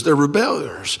revolters, they're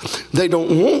rebellious. They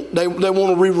want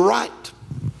to rewrite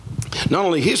not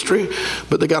only history,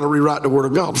 but they got to rewrite the word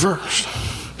of God first.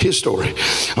 His story.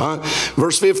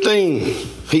 Verse 15,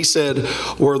 he said,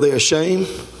 were they ashamed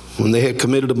when they had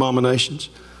committed abominations?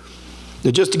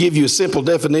 Now, just to give you a simple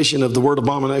definition of the word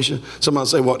abomination, somebody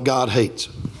say what God hates.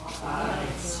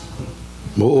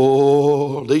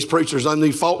 Oh, these preachers and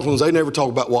these false ones, they never talk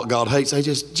about what God hates. They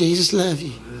just, Jesus love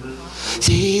you.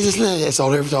 Jesus loves. That's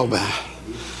all they ever talk about.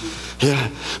 Yeah.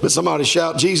 But somebody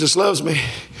shout, Jesus loves me.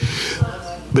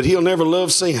 But he'll never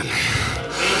love sin.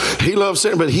 He loves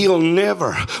sin, but he'll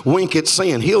never wink at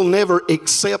sin. He'll never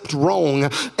accept wrong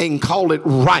and call it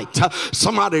right.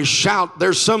 Somebody shout,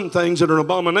 there's some things that are an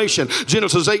abomination.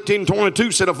 Genesis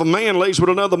 18:22 said, if a man lays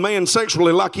with another man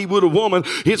sexually like he would a woman,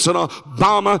 it's an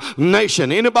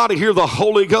abomination. Anybody hear the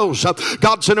Holy Ghost?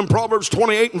 God said in Proverbs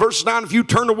 28 and verse 9, if you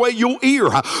turn away your ear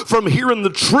from hearing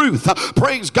the truth,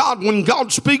 praise God, when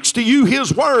God speaks to you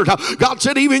his word, God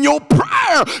said even your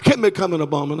prayer can become an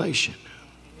abomination.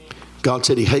 God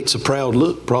said he hates a proud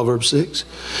look, Proverbs 6.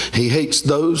 He hates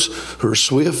those who are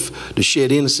swift to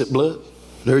shed innocent blood.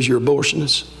 There's your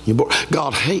abortionist.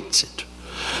 God hates it.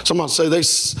 Somebody say they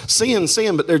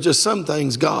sin, but there's just some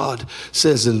things God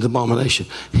says is an abomination.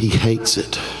 He hates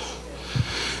it.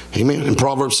 Amen. In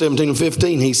Proverbs 17 and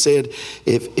 15, he said,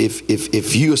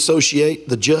 if you associate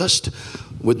the just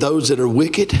with those that are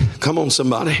wicked, come on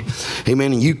somebody,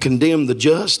 amen, and you condemn the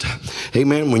just,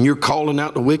 amen, when you're calling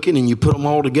out the wicked and you put them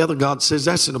all together, God says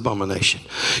that's an abomination.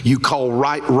 You call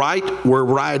right where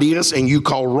right is, and you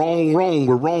call wrong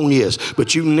where wrong is,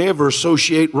 but you never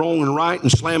associate wrong and right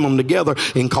and slam them together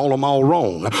and call them all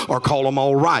wrong or call them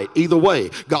all right. Either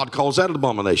way, God calls that an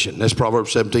abomination. That's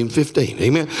Proverbs 17:15,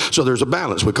 amen. So there's a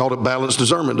balance. We called it balanced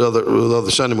discernment the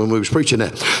other Sunday when we was preaching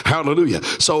that. Hallelujah.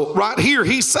 So right here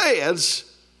he says,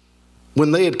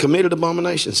 when they had committed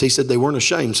abominations, he said they weren't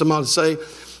ashamed. Somebody say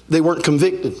they weren't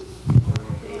convicted.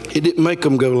 It didn't make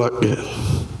them go like that.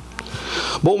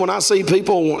 But when I see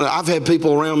people, I've had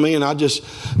people around me and I just,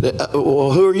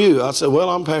 well, who are you? I said, well,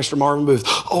 I'm Pastor Marvin Booth.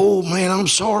 Oh, man, I'm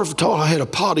sorry for talking. I had a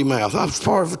potty mouth. I'm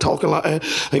sorry for talking like that.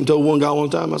 I even told one guy one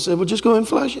time, I said, well, just go ahead and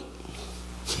flush it.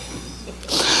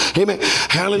 Amen.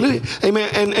 Hallelujah.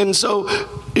 Amen. And so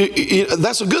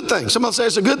that's a good thing. Somebody say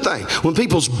it's a good thing when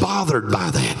people's bothered by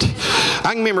that.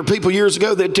 I can remember people years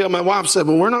ago, they'd tell my wife, said,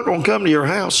 well, we're not going to come to your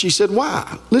house. She said,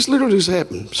 why? This literally just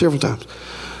happened several times.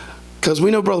 Because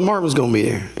we know Brother Marvin's going to be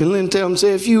there. And Lynn tell him,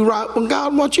 say, if you right, well,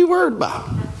 God, what you worried about?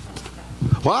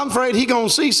 Well, I'm afraid he's going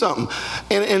to see something.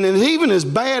 And even as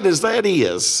bad as that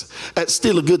is, that's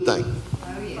still a good thing.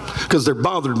 Because they're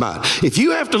bothered by it. If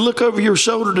you have to look over your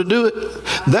shoulder to do it,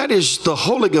 that is the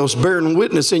Holy Ghost bearing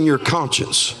witness in your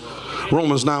conscience.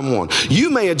 Romans 9:1. You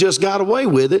may have just got away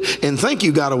with it and think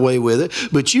you got away with it,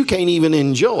 but you can't even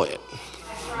enjoy it.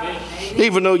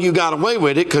 Even though you got away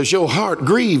with it, because your heart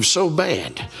grieves so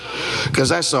bad. Because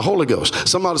that's the Holy Ghost.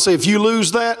 Somebody say, if you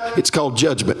lose that, it's called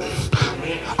judgment.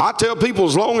 I tell people,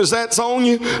 as long as that's on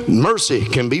you, mercy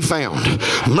can be found.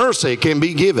 Mercy can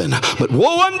be given. But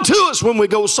woe unto us when we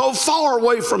go so far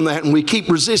away from that and we keep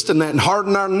resisting that and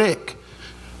harden our neck.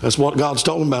 That's what God's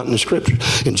talking about in the scripture.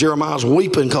 And Jeremiah's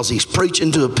weeping because he's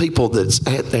preaching to a people that's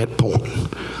at that point.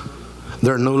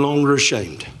 They're no longer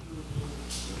ashamed.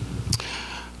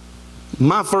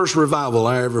 My first revival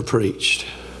I ever preached,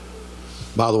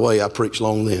 by the way, I preached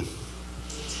long then.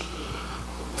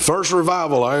 First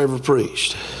revival I ever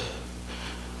preached,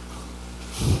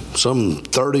 some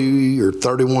 30 or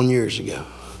 31 years ago.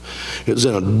 It was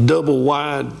in a double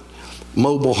wide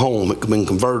mobile home. It had been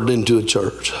converted into a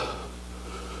church.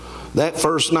 That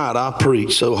first night I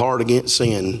preached so hard against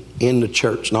sin in the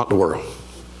church, not the world,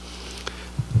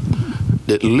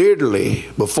 that literally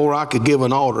before I could give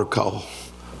an altar call,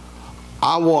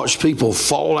 I watched people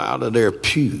fall out of their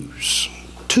pews,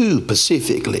 two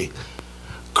specifically,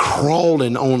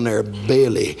 crawling on their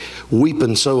belly,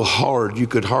 weeping so hard you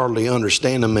could hardly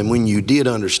understand them. And when you did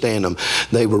understand them,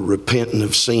 they were repenting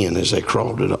of sin as they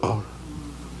crawled to the altar.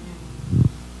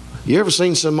 You ever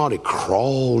seen somebody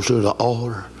crawl to the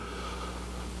altar?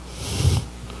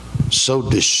 So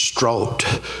distraught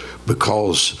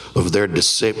because of their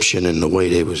deception and the way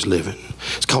they was living.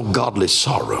 It's called godly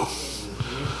sorrow.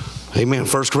 Amen.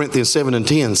 1 Corinthians 7 and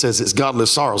 10 says it's godly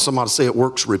sorrow. Somebody say it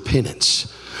works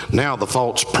repentance. Now the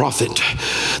false prophet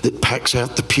that packs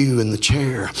out the pew and the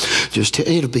chair, just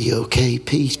it'll be okay,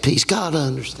 peace, God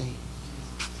understand.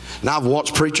 And I've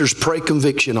watched preachers pray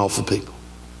conviction off of people.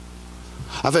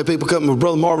 I've had people come with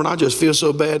Brother Marvin, I just feel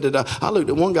so bad that I looked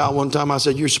at one guy one time, I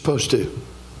said, you're supposed to.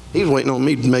 He was waiting on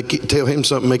me to tell him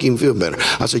something, make him feel better.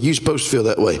 I said, you're supposed to feel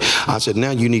that way. I said,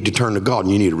 now you need to turn to God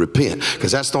and you need to repent,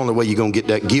 because that's the only way you're going to get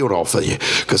that guilt off of you.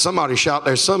 Because somebody shout,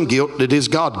 there's some guilt that is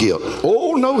God guilt.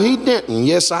 Oh, no, he didn't.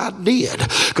 Yes, I did.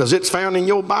 Because it's found in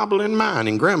your Bible and mine,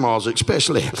 and grandma's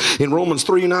especially. In Romans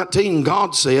 3:19,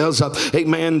 God says,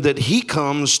 amen, that he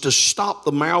comes to stop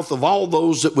the mouth of all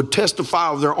those that would testify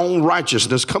of their own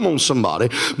righteousness. Come on, somebody.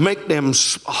 Make them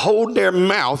hold their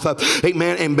mouth,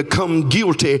 amen, and become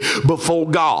guilty before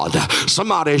God.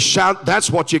 Somebody shout, that's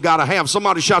what you got to have.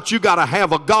 Somebody shout, you got to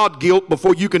have a God guilt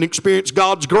before you can experience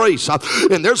God's grace.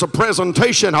 And there's a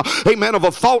presentation, amen, of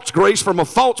a false grace from a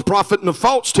false prophet and a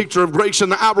false teacher of grace in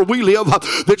the hour we live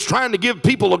that's trying to give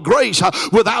people a grace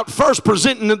without first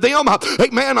presenting to them,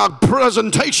 amen, a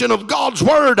presentation of God's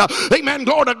word, amen,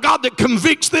 glory to God, that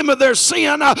convicts them of their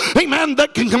sin, amen,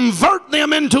 that can convert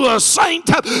them into a saint,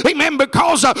 amen,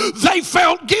 because they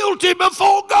felt guilty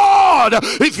before God.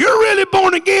 If you're really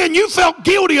born again, you felt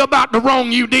guilty about the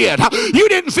wrong you did. You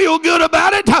didn't feel good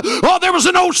about it. Oh, there was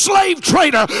an old slave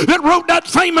trader that wrote that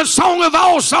famous song of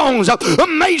all songs,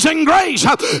 Amazing Grace,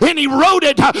 and he wrote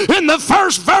it, and the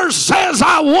first verse says,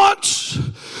 I once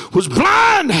was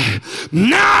blind,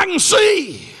 now I can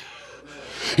see.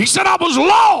 He said, I was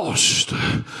lost,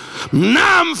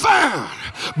 now I'm found.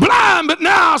 Blind, but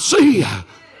now I see.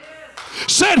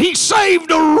 Said he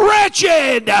saved a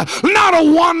wretched, not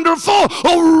a wonderful,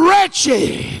 a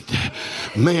wretched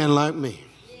man like me.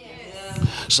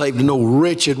 Saved an old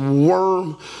wretched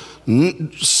worm,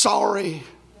 sorry.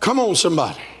 Come on,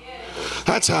 somebody.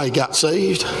 That's how he got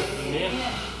saved.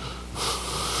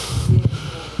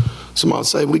 Somebody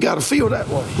say, we got to feel that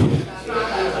way.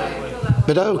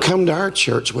 But oh, come to our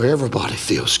church where everybody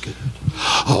feels good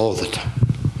all the time,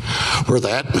 where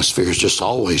the atmosphere is just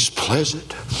always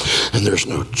pleasant and there's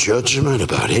no judgment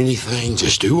about anything.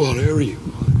 Just do whatever you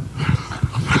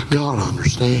want. God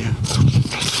understands.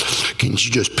 Can you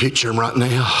just picture him right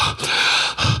now?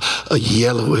 A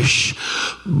yellowish,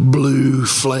 blue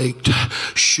flaked,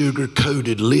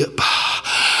 sugar-coated lip.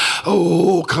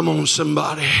 Oh, come on,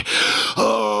 somebody.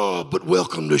 Oh, but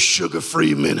welcome to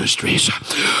Sugar-Free Ministries.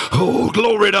 Oh,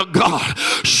 glory to God.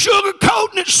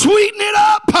 Sugar-coating it, sweetening it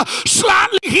up,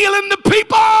 slightly healing the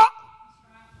people.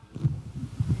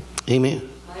 Amen.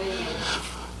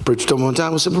 Preached to him one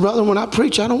time. I said, brother, when I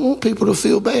preach, I don't want people to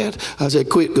feel bad. I said,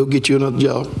 quit, go get you another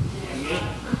job.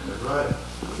 Right.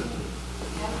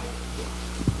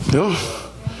 You know?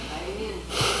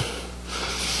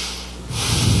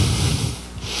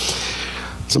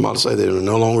 Somebody say they're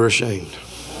no longer ashamed.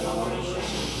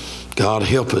 God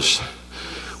help us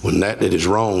when that is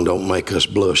wrong don't make us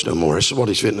blush no more. This is what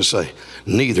he's fitting to say.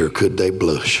 Neither could they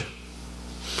blush.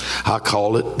 I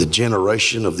call it the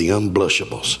generation of the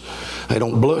unblushables. They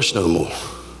don't blush no more.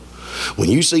 When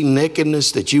you see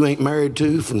nakedness that you ain't married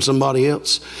to from somebody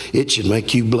else, it should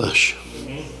make you blush.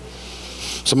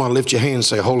 Somebody lift your hand and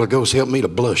say, Holy Ghost, help me to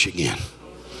blush again.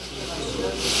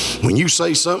 When you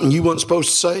say something you weren't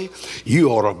supposed to say, you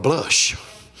ought to blush.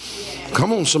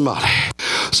 Come on, somebody.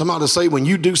 Somebody say when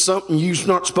you do something you're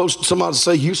not supposed to, somebody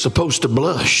say you're supposed to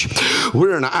blush.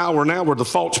 We're in an hour now where the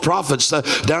false prophets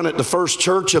down at the first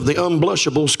church of the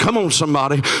unblushables, come on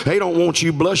somebody, they don't want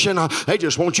you blushing. They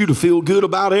just want you to feel good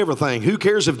about everything. Who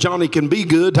cares if Johnny can be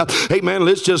good? Hey man,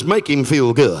 let's just make him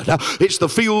feel good. It's the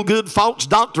feel good false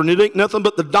doctrine. It ain't nothing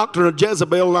but the doctrine of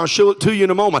Jezebel, and I'll show it to you in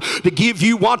a moment, to give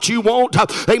you what you want.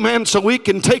 Amen. So it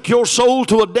can take your soul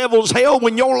to a devil's hell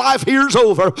when your life here's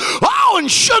over. Oh, and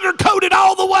sugarcoat it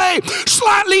all the way,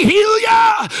 slightly heal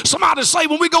ya. Somebody say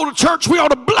when we go to church we ought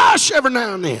to blush every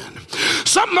now and then.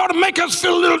 Something ought to make us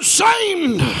feel a little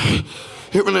ashamed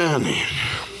every now and then.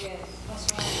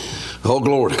 Oh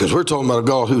glory, because we're talking about a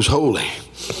God who's holy.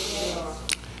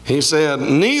 He said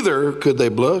neither could they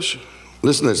blush.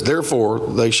 Listen to this. Therefore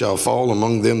they shall fall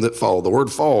among them that fall. The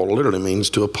word fall literally means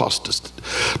to apostatize,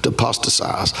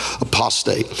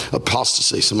 apostate,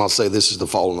 apostasy. Somebody say this is the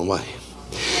falling away.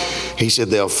 He said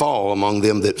they'll fall among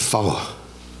them that fall.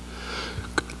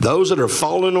 Those that are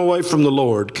falling away from the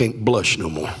Lord can't blush no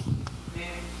more.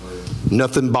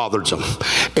 Nothing bothers them.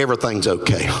 Everything's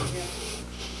okay.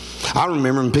 I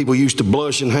remember when people used to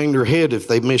blush and hang their head if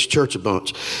they missed church a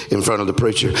bunch in front of the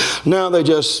preacher. Now they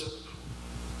just...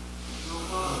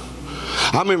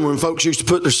 I remember when folks used to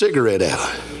put their cigarette out.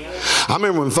 I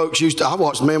remember when folks used to... I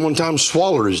watched a man one time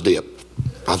swallow his dip.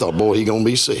 I thought, boy, he gonna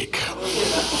be sick.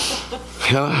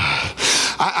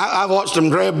 I watched them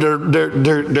grab their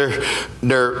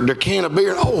can of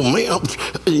beer. Oh man,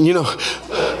 you know.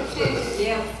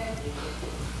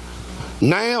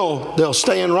 Now they'll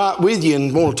stand right with you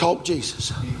and want to talk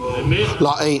Jesus.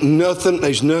 Like ain't nothing,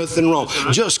 there's nothing wrong.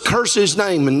 Just curse his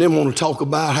name and then want to talk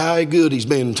about how good he's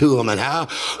been to them and how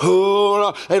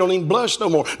they don't even blush no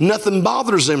more. Nothing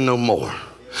bothers them no more.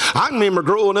 I remember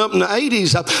growing up in the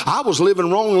 80s, I was living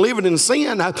wrong, living in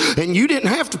sin, and you didn't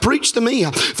have to preach to me.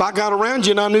 If I got around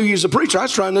you and I knew you was a preacher, I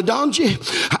was trying to dodge you.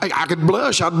 I could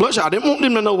blush. I'd blush. I didn't want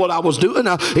them to know what I was doing,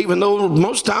 even though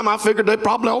most time I figured they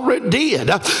probably already did.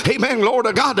 Amen, Lord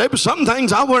of God. There were some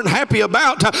things I weren't happy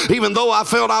about, even though I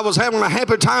felt I was having a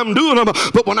happy time doing them.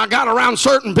 But when I got around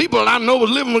certain people that I know was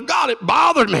living with God, it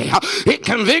bothered me. It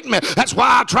convicted me. That's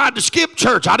why I tried to skip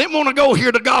church. I didn't want to go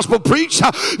hear the gospel preached.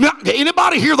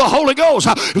 Anybody hear the Holy Ghost?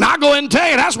 And I go ahead and tell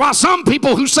you, that's why some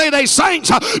people who say they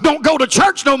saints don't go to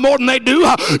church no more than they do,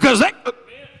 because they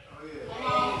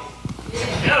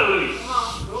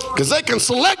can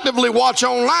selectively watch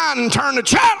online and turn the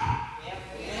channel.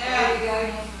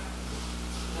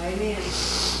 Amen.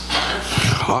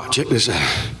 Oh, check this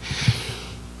out.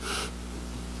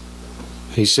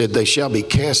 He said, they shall be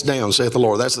cast down, saith the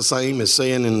Lord. That's the same as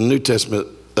saying in the New Testament,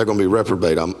 they're going to be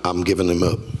reprobate. I'm giving them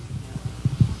up.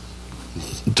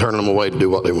 Turning them away to do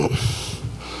what they want.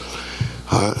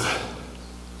 All right.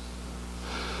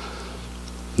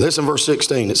 Listen, verse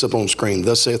 16. It's up on the screen.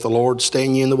 Thus saith the Lord,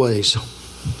 stand ye in the ways.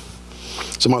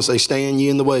 Somebody say, stand ye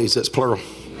in the ways. That's plural.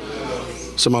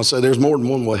 Somebody say, there's more than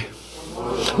one way.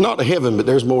 Not to heaven, but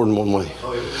there's more than one way.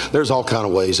 There's all kind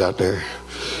of ways out there.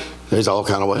 There's all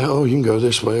kind of ways. Oh, you can go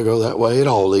this way, go that way. It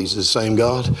all leads to the same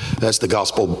God. That's the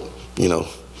gospel,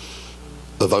 of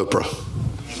Oprah.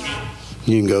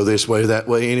 You can go this way, that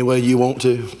way, any way you want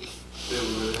to.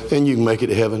 And you can make it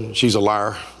to heaven. She's a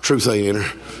liar. Truth ain't in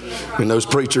her. And those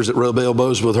preachers that rub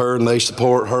elbows with her and they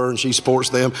support her and she supports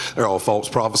them, they're all false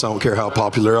prophets. I don't care how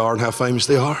popular they are and how famous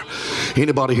they are.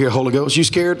 Anybody hear Holy Ghost? You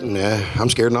scared? Nah, I'm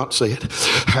scared not to say it.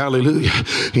 Hallelujah.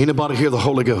 Anybody hear the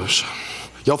Holy Ghost?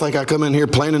 Y'all think I come in here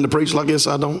planning to preach like this?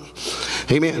 I don't.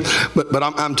 Amen. But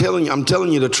I'm telling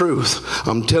you the truth.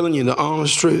 I'm telling you the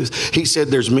honest truth. He said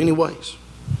there's many ways.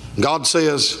 God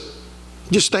says,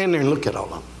 just stand there and look at all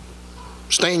of them.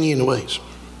 Stand ye in the ways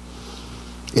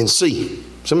and see.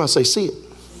 Somebody say, see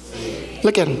it.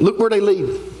 Look at them. Look where they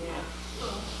lead.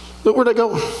 Look where they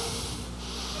go.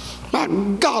 My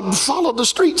God, follow the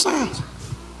street signs.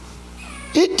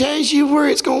 It tells you where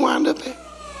it's going to wind up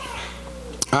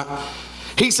at.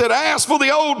 He said, ask for the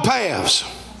old paths.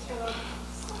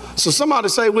 So somebody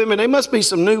say, women, there must be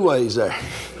some new ways there.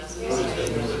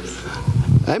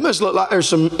 They must look like there's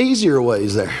some easier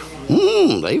ways there.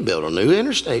 They built a new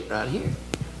interstate right here.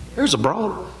 Here's a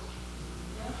broad one.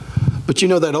 But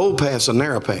that old path's a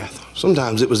narrow path.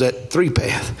 Sometimes it was that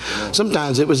 3-path.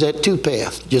 Sometimes it was that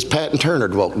 2-path. Just Pat and Turner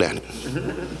to walk down it.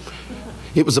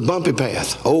 It was a bumpy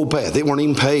path, old path. It weren't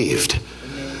even paved.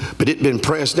 But it had been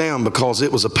pressed down because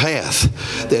it was a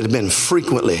path that had been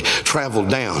frequently traveled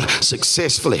down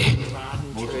successfully.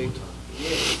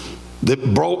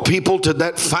 That brought people to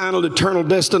that final eternal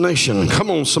destination. Come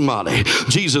on, somebody.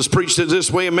 Jesus preached it this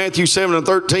way in Matthew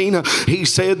 7:13. He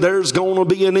said there's going to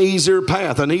be an easier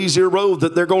path, an easier road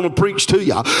that they're going to preach to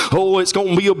you. Oh, it's going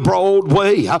to be a broad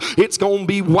way. It's going to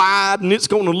be wide and it's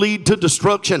going to lead to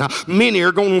destruction. Many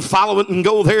are going to follow it and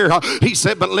go there. He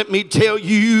said, but let me tell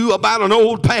you about an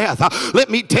old path.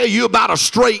 Let me tell you about a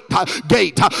straight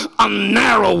gate, a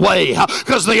narrow way.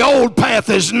 Because the old path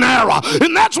is narrow.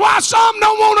 And that's why some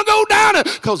don't want to go down it,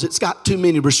 because it's got too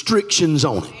many restrictions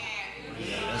on it.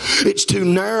 It's too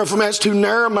narrow for me. It's too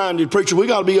narrow-minded, preacher. We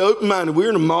got to be open-minded. We're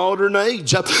in a modern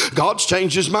age. God's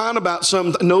changed his mind about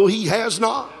something. No, he has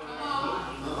not.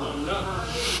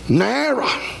 Narrow.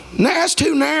 That's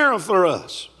too narrow for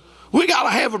us. We got to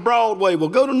have a broad way. We'll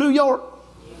go to New York.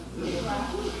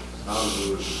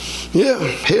 Yeah,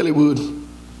 Hollywood.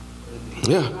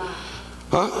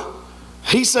 Yeah.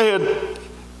 He said,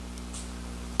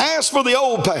 ask for the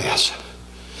old paths.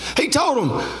 He told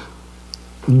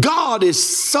them, God is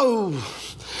so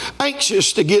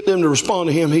anxious to get them to respond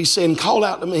to him. He said, call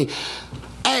out to me,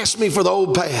 ask me for the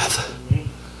old path.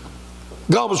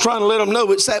 God was trying to let them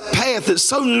know it's that path that's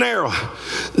so narrow,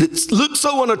 that looks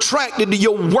so unattractive to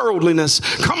your worldliness.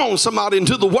 Come on, somebody,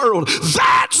 into the world.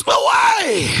 That's the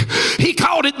way. He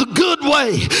called it the good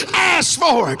way. Ask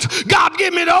for it. God,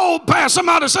 give me the old path.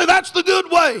 Somebody say, that's the good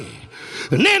way.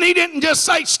 And then he didn't just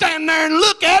say stand there and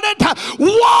look at it.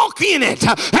 Walk in it.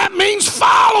 That means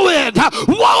follow it.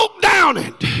 Walk down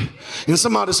it. And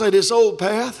somebody say this old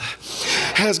path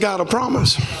has got a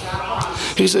promise.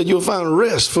 He said you'll find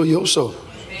rest for your soul.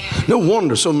 No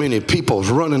wonder so many people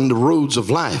running the roads of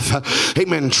life.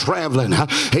 Amen. Traveling.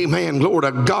 Amen. Glory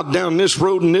to God, down this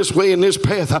road and this way and this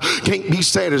path. Can't be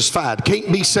satisfied.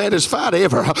 Can't be satisfied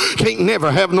ever. Can't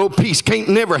never have no peace. Can't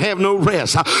never have no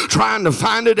rest. Trying to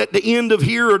find it at the end of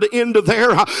here or the end of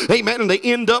there. Amen. And they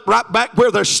end up right back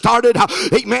where they started.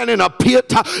 Amen. In a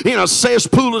pit, in a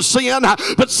cesspool of sin.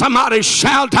 But somebody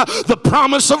shout the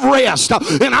promise of rest.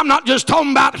 And I'm not just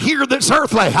talking about here that's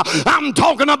earthly. I'm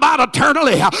talking about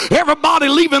eternally. Everybody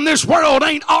leaving this world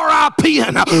ain't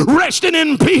R.I.P.ing, resting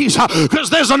in peace, because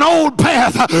there's an old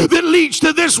path that leads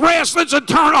to this rest that's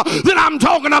eternal that I'm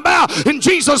talking about. And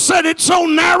Jesus said it's so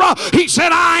narrow. He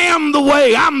said, I am the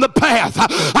way, I'm the path,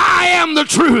 I am the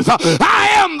truth, I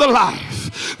am the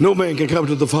life. No man can come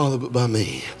to the Father but by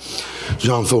me.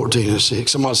 John 14:6.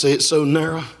 Somebody say it's so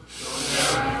narrow.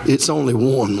 It's only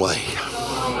one way.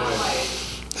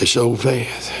 This old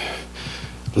path.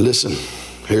 Listen.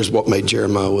 Here's what made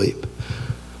Jeremiah weep.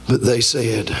 But they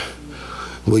said,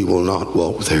 we will not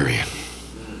walk therein.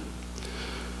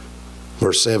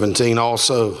 Verse 17,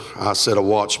 also I set a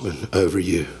watchman over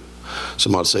you.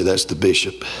 Somebody say that's the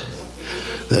bishop.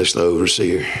 That's the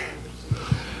overseer.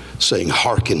 Saying,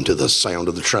 hearken to the sound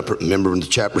of the trumpet. Remember when the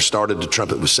chapter started, the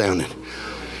trumpet was sounding.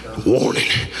 Warning,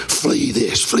 flee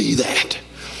this, flee that.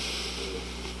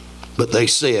 But they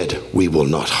said, we will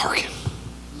not hearken.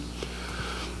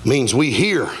 Means we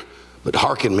hear, but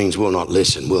hearken means we'll not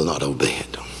listen, we'll not obey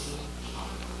it.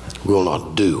 We'll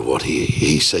not do what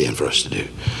he's saying for us to do.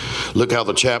 Look how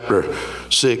the chapter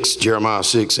 6, Jeremiah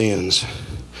 6 ends.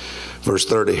 Verse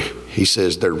 30, he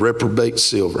says they're reprobate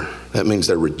silver. That means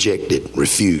they're rejected,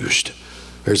 refused.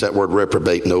 There's that word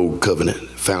reprobate in the Old Covenant.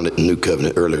 Found it in New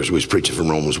Covenant earlier as we was preaching from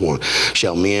Romans 1.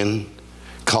 Shall men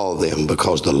call them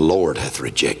because the Lord hath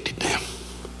rejected them.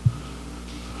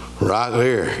 Right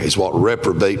there is what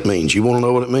reprobate means. You want to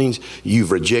know what it means?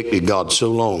 You've rejected God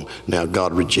so long, now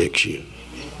God rejects you.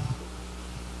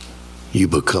 You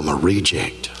become a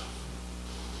reject.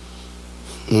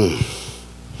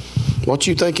 What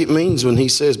you think it means when he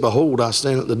says, behold, I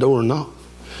stand at the door and knock.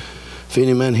 If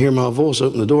any man hear my voice,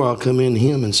 open the door, I'll come in to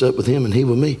him and sup with him and he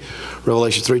with me.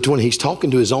 Revelation 3:20, he's talking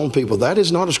to his own people. That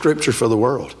is not a scripture for the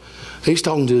world. He's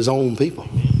talking to his own people.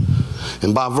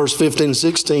 And by verse 15 and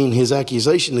 16, his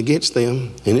accusation against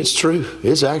them, and it's true,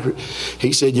 it's accurate.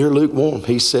 He said, you're lukewarm.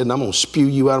 He said, I'm going to spew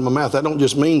you out of my mouth. That don't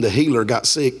just mean the healer got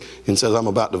sick and says, I'm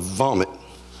about to vomit.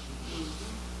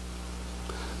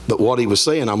 But what he was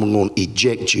saying, I'm going to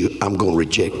eject you. I'm going to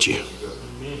reject you.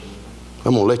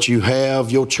 I'm going to let you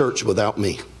have your church without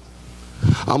me.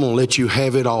 I'm going to let you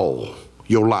have it all,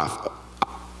 your life,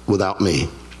 without me.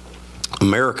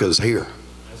 America's here.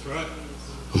 That's right.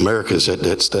 America's at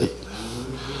that state.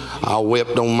 I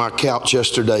wept on my couch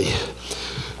yesterday,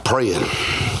 praying.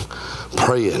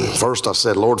 First I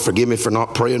said, Lord, forgive me for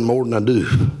not praying more than I do.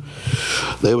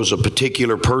 There was a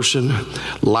particular person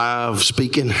live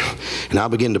speaking, and I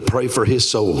began to pray for his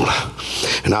soul.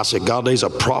 And I said, God, there's a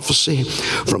prophecy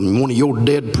from one of your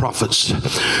dead prophets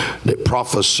that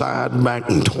prophesied back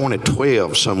in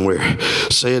 2012 somewhere.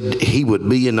 Said he would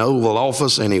be in the Oval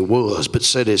Office, and he was, but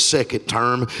said his second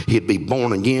term he'd be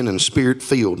born again and spirit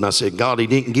filled. And I said, God, he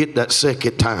didn't get that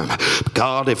second time.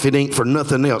 God, if it ain't for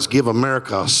nothing else, give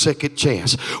America a second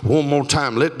chance. One more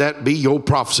time, let that be your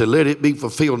prophecy. Let it be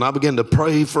fulfilled. And I began to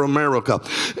pray for America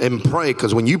and pray,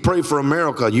 because when you pray for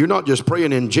America, you're not just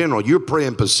praying in general, you're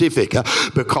praying specific,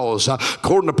 because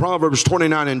according to Proverbs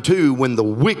 29:2, when the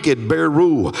wicked bear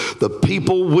rule, the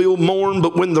people will mourn,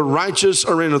 but when the righteous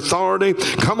are in authority,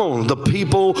 come on, the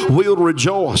people will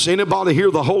rejoice. Anybody hear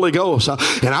the Holy Ghost?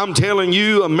 And I'm telling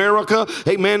you, America,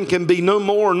 amen, can be no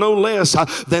more, no less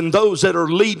than those that are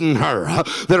leading her,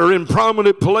 that are in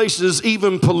prominent places,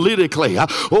 even politically.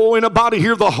 Oh, anybody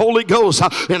hear the Holy Ghost?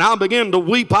 And I began to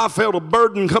weep. I felt a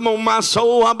burden come on my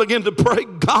soul. I began to pray,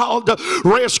 God,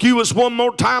 rescue us one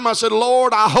more time. I said,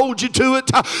 Lord, I hold you to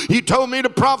it. You told me to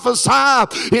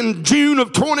prophesy in June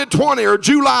of 2020 or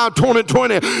July of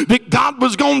 2020 that God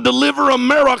was going to deliver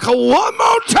America one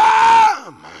more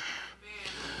time.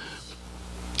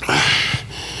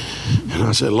 And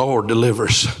I said, Lord, deliver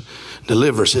us.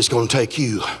 Deliver us. It's going to take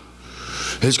you.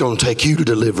 It's going to take you to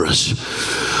deliver us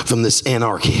from this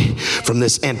anarchy, from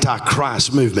this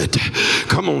anti-Christ movement.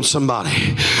 Come on,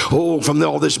 somebody. Oh, from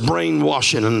all this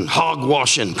brainwashing and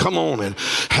hogwashing. Come on, and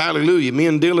hallelujah. Me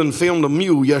and Dylan filmed a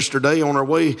mule yesterday on our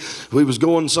way. We was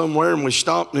going somewhere and we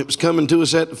stopped and it was coming to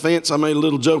us at the fence. I made a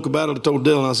little joke about it. I told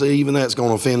Dylan, I said, even that's going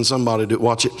to offend somebody to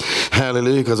watch it.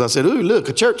 Hallelujah. Because I said, ooh, look,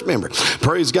 a church member.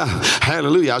 Praise God.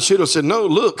 Hallelujah. I should have said, no,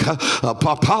 look, a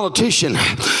politician,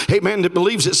 amen, that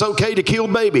believes it's okay to kill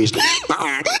babies.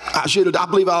 I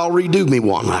believe I'll redo me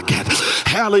one like that.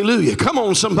 Hallelujah. Come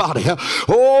on, somebody.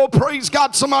 Oh, praise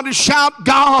God. Somebody shout,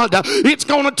 God, it's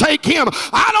going to take him.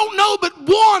 I don't know but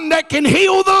one that can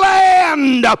heal the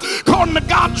land. According to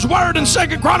God's word in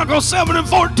 2 Chronicles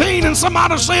 7:14, and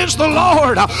somebody says the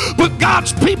Lord. But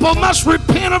God's people must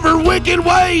repent of her wicked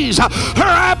ways, her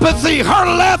apathy, her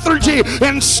lethargy,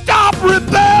 and stop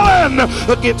rebelling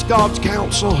against God's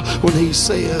counsel when he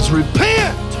says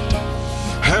repent.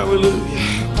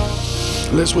 Hallelujah.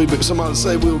 Unless somebody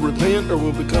say we'll repent or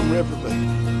we'll become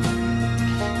reprobate.